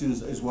 your question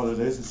is what it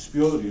is. It's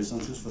spurious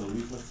and just for the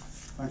leaflet.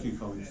 Thank you,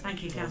 colleagues.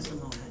 Thank you,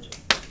 Councillor Moorhead.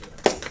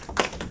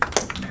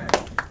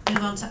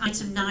 Move on to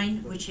item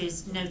 9, which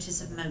is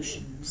notice of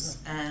motions.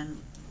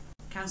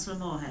 Councillor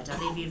Moorhead, I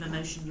believe you have a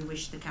motion you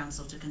wish the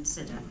council to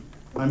consider.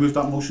 I move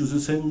that motion to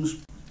the table, Ms.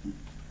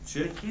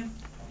 Chair. Thank you.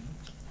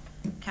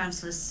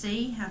 Councillor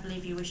C, I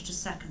believe you wish to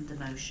second the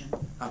motion.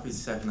 Happy to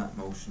second that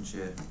motion,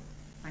 Chair.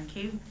 Thank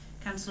you.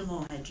 Councillor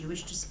Moorhead, do you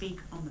wish to speak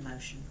on the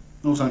motion?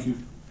 No, thank you,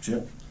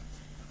 Chair.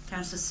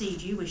 Councillor C,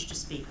 do you wish to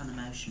speak on the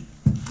motion?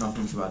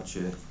 Nothing to add,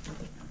 Chair.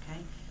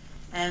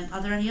 Okay.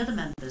 Are there any other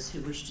members who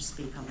wish to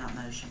speak on that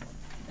motion?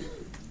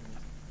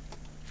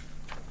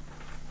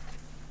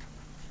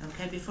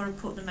 Okay, before I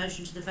put the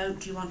motion to the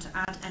vote, do you want to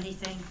add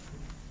anything,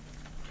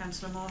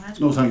 Councillor Moorhead?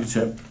 No, thank you,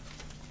 Chair.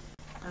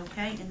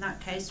 Okay, in that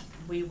case,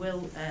 we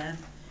will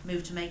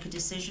move to make a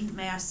decision.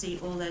 May I see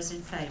all those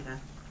in favour?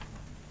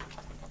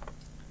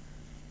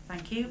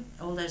 Thank you.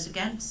 All those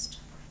against?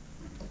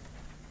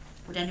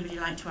 Would anybody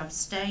like to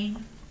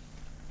abstain?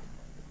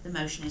 The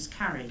motion is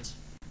carried.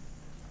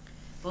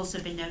 I've also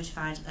been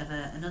notified of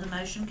another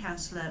motion.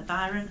 Councillor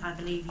Byron, I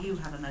believe you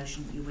have a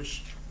motion that you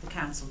wish the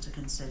council to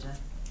consider.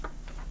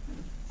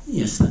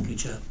 Yes, thank you,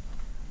 Chair.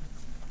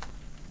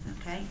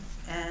 Okay.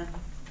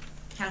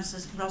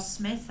 Councillor Ross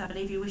Smith, I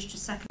believe you wish to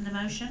second the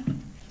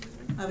motion.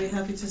 I'll be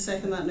happy to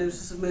second that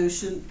notice of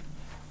motion.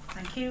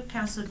 Thank you.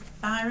 Councillor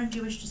Byron, do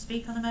you wish to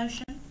speak on the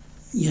motion?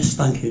 Yes,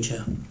 thank you,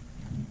 Chair.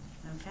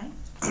 Okay.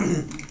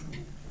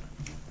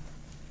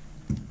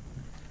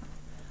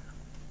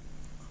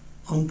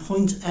 On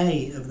point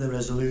A of the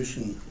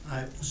resolution,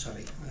 I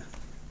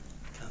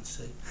can't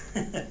see.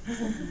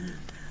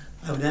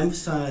 I would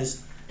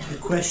emphasise the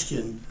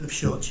question of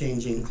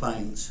shortchanging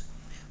clients.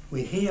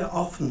 We hear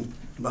often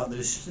about the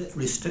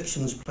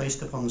restrictions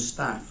placed upon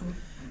staff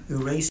who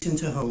race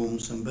into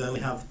homes and barely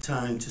have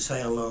time to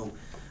say hello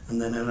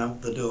and then are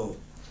out the door.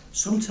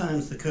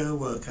 Sometimes the care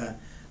worker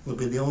will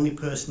be the only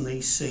person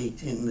they see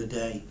in the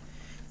day.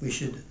 We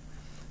should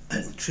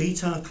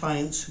treat our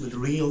clients with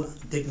real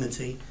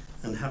dignity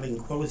and having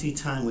quality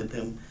time with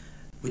them,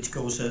 which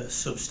goes a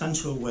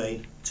substantial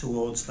way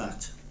towards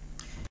that.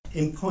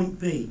 In point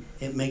B,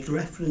 it makes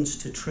reference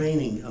to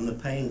training and the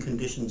pay and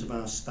conditions of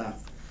our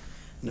staff.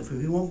 And if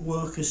we want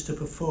workers to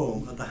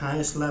perform at the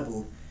highest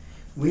level,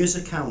 we as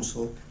a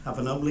council have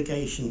an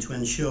obligation to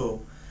ensure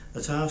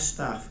that our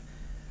staff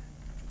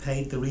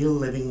paid the real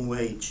living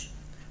wage.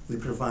 We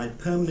provide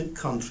permanent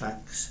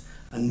contracts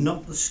and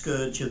not the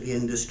scourge of the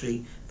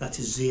industry that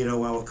is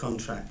 0-hour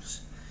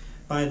contracts.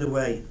 By the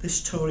way,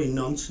 this Tory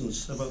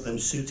nonsense about them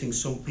suiting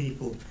some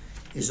people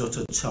is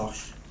utter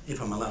tosh, if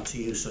I'm allowed to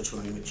use such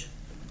language.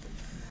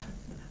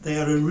 They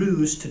are a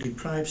ruse to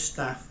deprive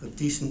staff of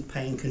decent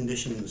paying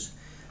conditions.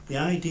 The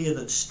idea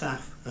that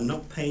staff are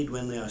not paid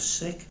when they are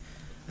sick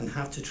and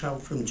have to travel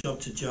from job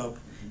to job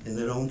in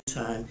their own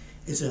time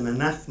is an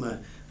anathema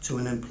to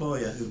an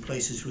employer who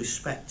places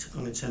respect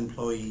on its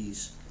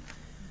employees.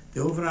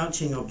 The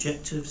overarching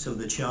objectives of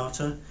the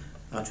Charter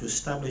are to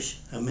establish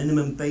a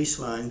minimum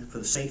baseline for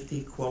the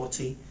safety,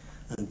 quality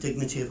and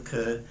dignity of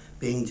care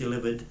being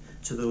delivered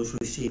to those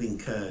receiving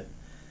care,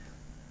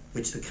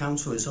 which the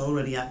Council is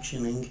already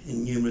actioning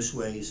in numerous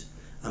ways,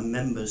 and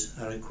members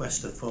are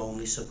requested to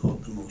formally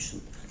support the motion.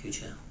 Thank you,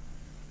 Chair.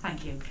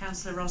 Thank you.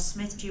 Councillor Ross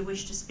Smith, do you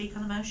wish to speak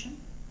on the motion?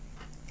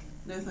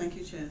 No, thank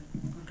you, Chair.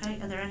 Okay,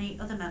 are there any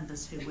other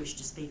members who wish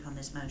to speak on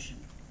this motion?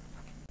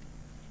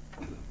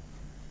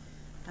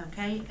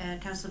 Okay,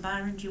 Councillor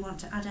Byron, do you want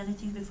to add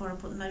anything before I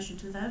put the motion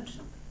to the vote?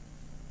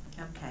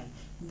 Okay,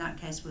 in that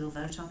case we'll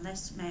vote on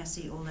this. May I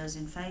see all those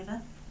in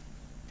favour?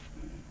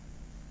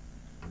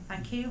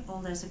 Thank you. All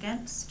those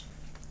against?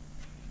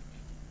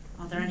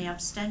 Are there any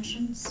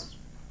abstentions?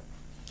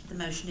 The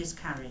motion is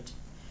carried.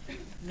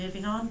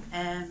 Moving on,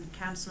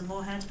 Councillor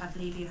Moorhead, I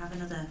believe you have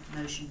another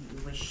motion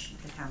you wish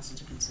the Council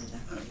to consider.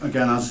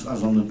 Again, as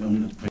on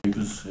the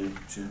papers,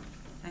 Chair.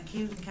 Thank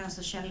you.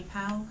 Councillor Shelley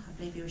Powell, I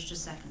believe you wish to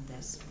second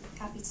this.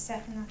 Happy to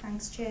second that,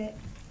 thanks, Chair.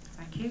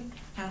 Thank you.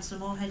 Councillor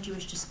Moorhead, do you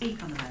wish to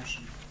speak on the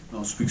motion?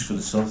 No, it speaks for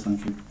itself,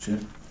 thank you, Chair.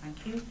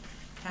 Thank you.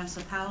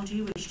 Councillor Powell, do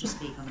you wish to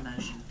speak on the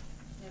motion?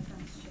 No,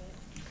 thanks, Chair.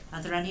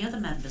 Are there any other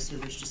members who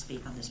wish to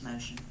speak on this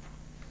motion?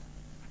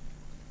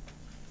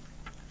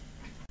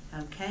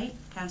 Okay.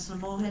 Councillor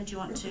Moorhead, do you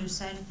want to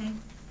say anything?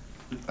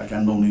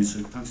 Again, no need to.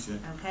 Thanks, Chair.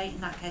 Okay,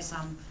 in that case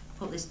I'll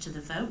put this to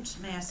the vote.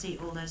 May I see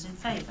all those in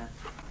favour?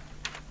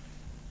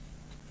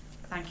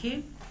 Thank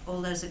you.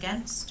 All those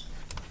against?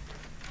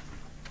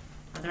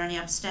 Are there any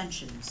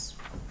abstentions?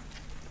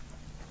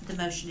 The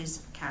motion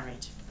is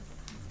carried.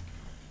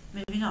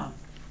 Moving on.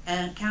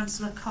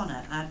 Councillor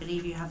Connor, I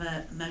believe you have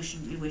a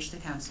motion you wish the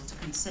Council to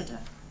consider.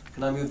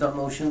 Can I move that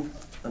motion,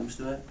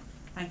 Mr. Mayor?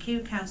 Thank you.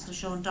 Councillor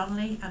Sean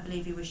Donnelly, I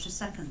believe you wish to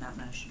second that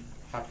motion.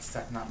 Happy to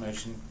second that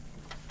motion.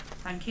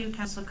 Thank you.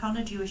 Councillor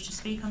Connor, do you wish to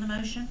speak on the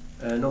motion?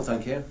 No,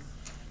 thank you.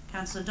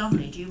 Councillor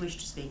Donnelly, do you wish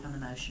to speak on the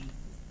motion?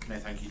 No,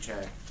 thank you,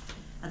 Chair.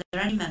 Are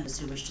there any members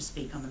who wish to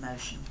speak on the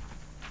motion?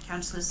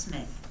 Councillor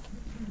Smith.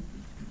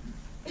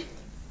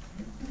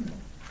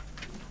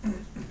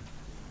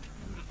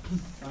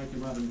 Thank you,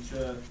 Madam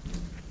Chair.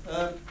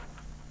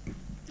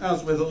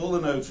 As with all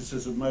the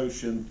notices of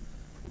motion,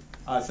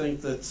 I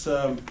think that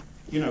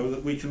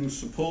that we can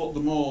support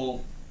them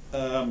all.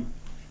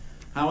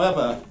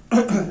 However,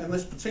 in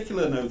this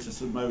particular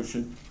notice of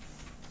motion,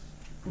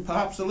 and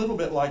perhaps a little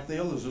bit like the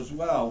others as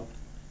well,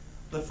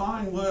 the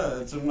fine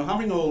words, and we're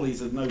having all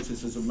these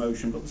notices of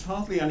motion, but there's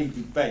hardly any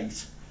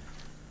debate,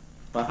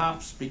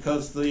 perhaps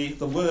because the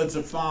words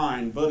are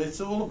fine, but it's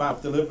all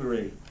about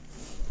delivery.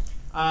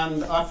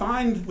 And I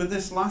find with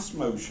this last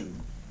motion,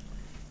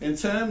 in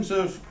terms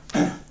of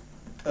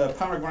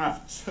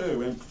paragraph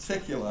 2 in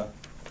particular,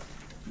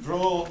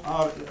 draw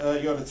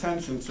your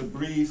attention to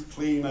breathe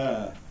clean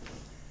air.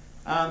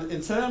 And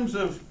in terms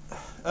of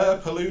air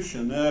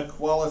pollution, air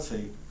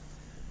quality,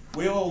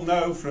 we all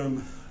know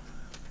from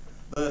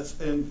that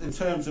in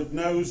terms of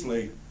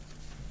Knowsley,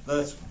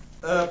 that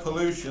air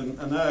pollution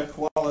and air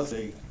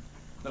quality,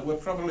 that we're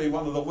probably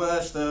one of the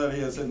worst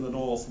areas in the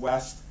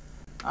northwest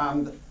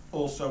and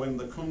also in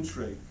the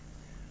country.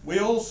 We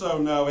also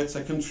know it's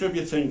a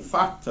contributing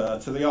factor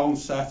to the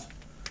onset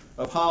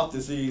of heart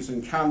disease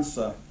and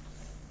cancer.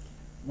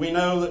 We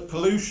know that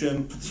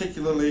pollution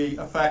particularly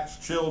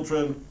affects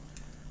children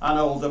and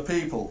older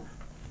people.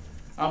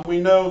 And we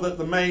know that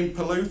the main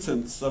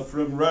pollutants are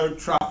from road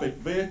traffic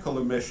vehicle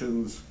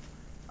emissions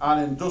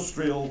and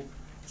industrial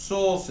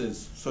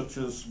sources, such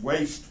as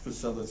waste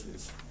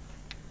facilities.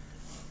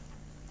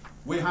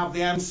 We have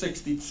the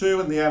M62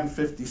 and the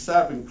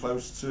M57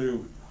 close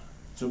to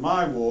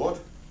my ward.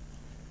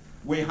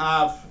 We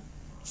have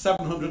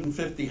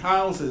 750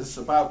 houses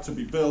about to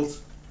be built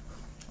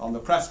on the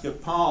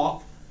Prescott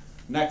Park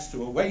next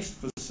to a waste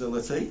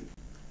facility.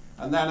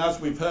 And then, as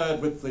we've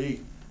heard with the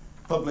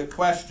public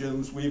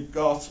questions, we've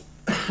got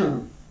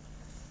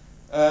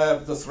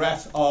the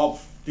threat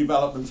of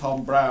development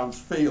on Brown's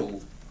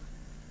Field.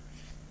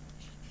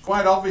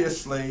 Quite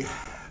obviously,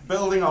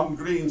 building on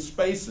green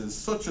spaces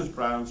such as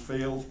Brown's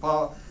Field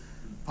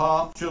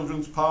Park,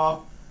 Children's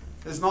Park,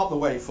 is not the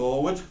way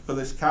forward for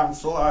this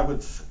council, I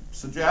would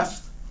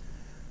suggest.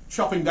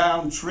 Chopping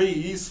down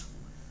trees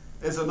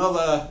is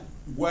another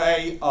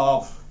way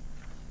of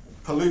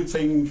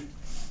polluting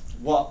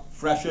what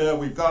fresh air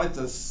we've got. It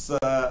does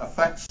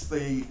affects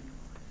the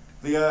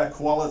air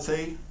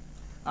quality,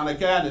 and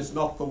again is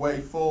not the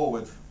way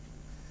forward.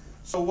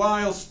 So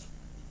whilst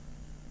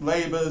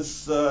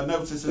Labour's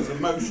notices of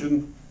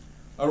motion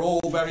are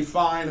all very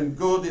fine and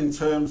good in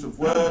terms of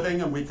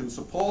wording, and we can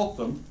support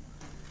them,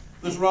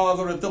 there's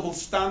rather a double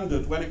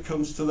standard when it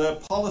comes to their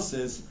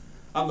policies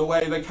and the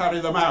way they carry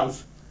them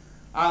out.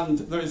 And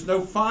there is no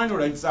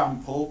finer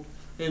example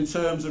in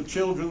terms of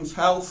children's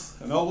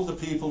health and older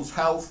people's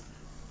health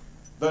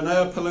than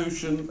air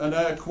pollution and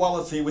air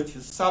quality, which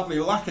is sadly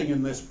lacking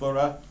in this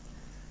borough,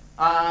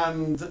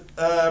 and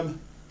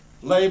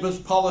Labour's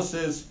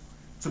policies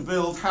to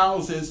build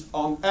houses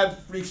on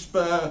every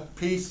spare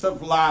piece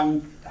of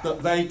land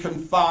that they can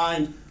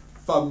find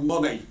for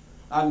money.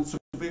 And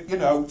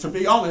to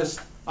be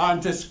honest, I'm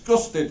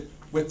disgusted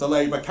with the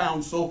Labour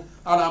Council,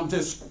 and I'm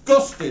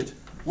disgusted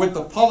with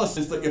the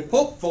policies that you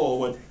put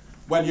forward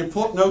when you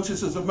put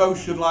notices of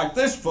motion like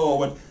this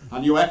forward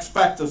and you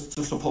expect us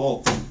to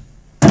support them.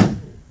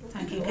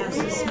 Thank you,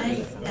 Councillor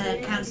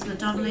Smith. Councillor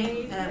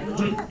Donnelly, would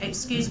you,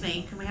 excuse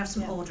me, can we have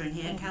some order in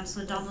here?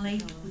 Councillor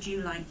Donnelly, would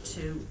you like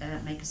to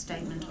make a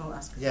statement or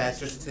ask a question? Yeah,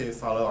 just to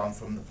follow on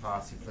from the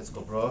party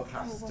political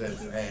broadcast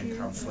of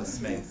Councillor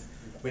Smith,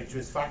 which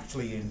was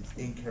factually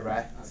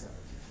incorrect.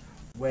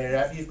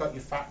 Wherever you've got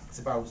your facts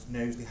about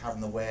Knowsley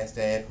having the worst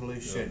air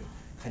pollution,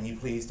 can you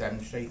please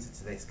demonstrate it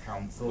to this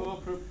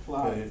council?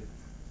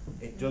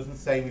 It doesn't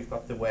say we've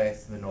got the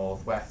worst in the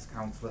northwest,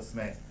 Councillor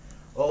Smith.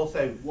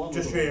 Also,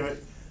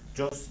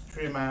 just to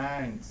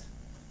remind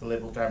the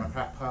Liberal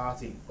Democrat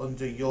Party,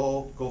 under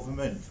your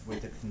government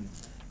with the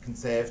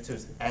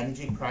Conservatives,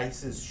 energy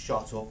prices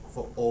shot up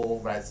for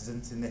all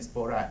residents in this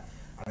borough,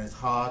 and it's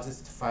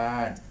hardest to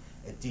find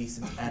a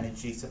decent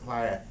energy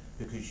supplier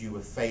because you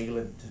were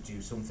failing to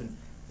do something.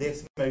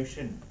 This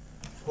motion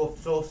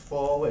puts us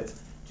forward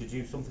to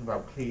do something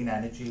about clean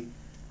energy,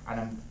 and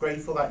I'm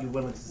grateful that you're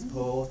willing to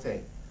support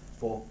it,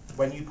 but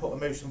when you put a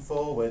motion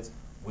forward,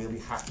 we'll be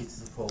happy to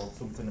support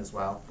something as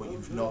well, but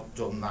you've not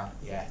done that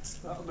yet.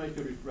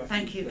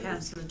 Thank you,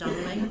 Councillor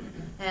Donnelly.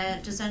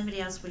 Does anybody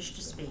else wish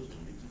to speak?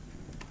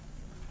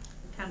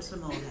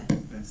 Councillor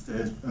Moorhead. Yes,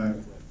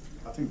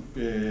 I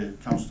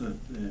think Councillor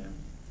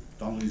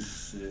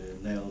Donnelly's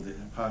nailed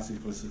it, party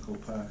political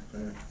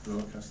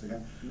broadcast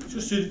again.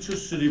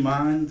 Just to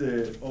remind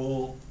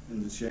all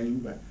in the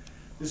chamber,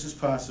 this is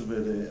part of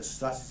a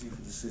strategy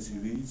for the city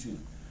region.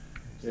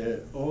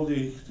 All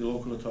the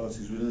local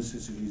authorities within the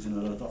city region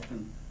are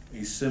adopting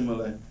a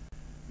similar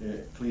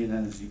clean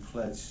energy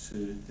pledge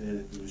to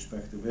their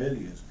respective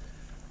areas,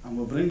 and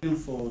we're bringing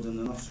forward in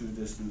the not too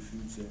distant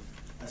future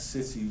a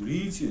city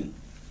region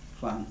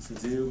plan to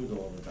deal with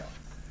all of that.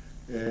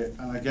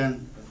 And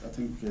again, I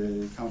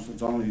think Councillor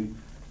Donnelly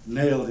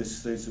nailed it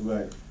straight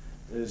away,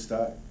 is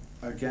that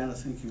again I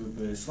think you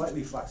were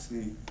slightly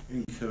factually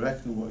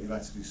incorrect in what you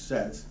actually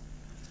said.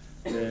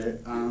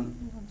 And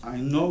I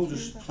know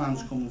there's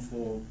plans coming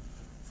for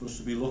us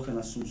to be looking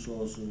at some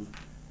sort of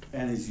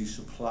energy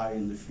supply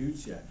in the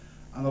future,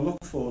 and I look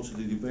forward to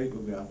the debate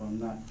that we have on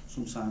that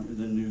sometime in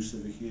the new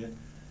civic year.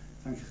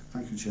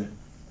 Thank you, Chair.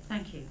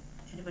 Thank you.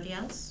 Anybody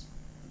else?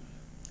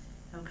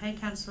 Okay,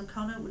 Councillor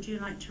Connor, would you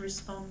like to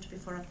respond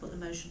before I put the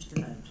motion to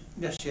the vote?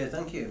 Yes, Chair,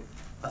 thank you.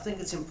 I think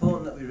it's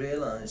important that we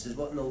realise, is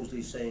what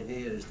Knowsley's saying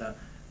here, is that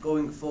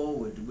going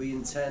forward we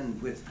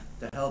intend, with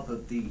the help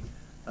of the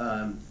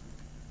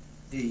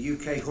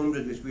UK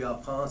 100, which we are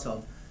part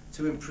of,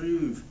 to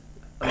improve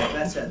and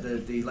better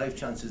the life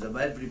chances of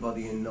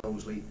everybody in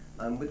Knowsley.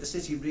 And with the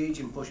city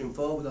region pushing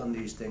forward on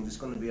these things, it's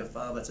going to be a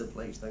far better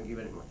place. Thank you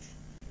very much.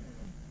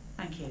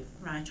 Thank you.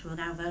 Right, we'll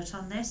now vote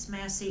on this.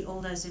 May I see all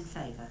those in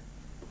favour?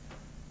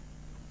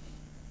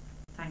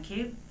 Thank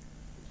you.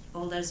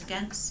 All those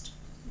against?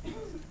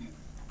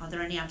 Are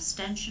there any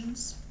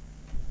abstentions?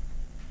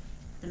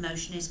 The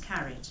motion is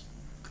carried.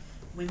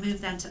 We move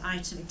then to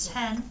item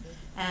 10.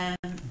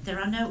 There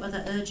are no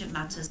other urgent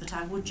matters, but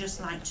I would just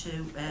like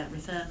to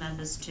refer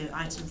members to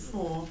item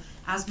 4.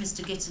 As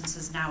Mr Gittins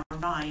has now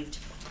arrived,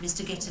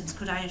 Mr Gittins,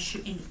 could I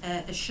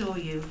assure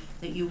you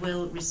that you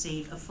will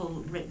receive a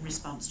full written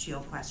response to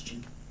your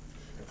question?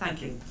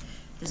 Thank you.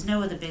 There's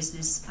no other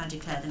business. I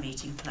declare the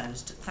meeting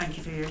closed. Thank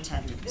you for your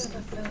attendance.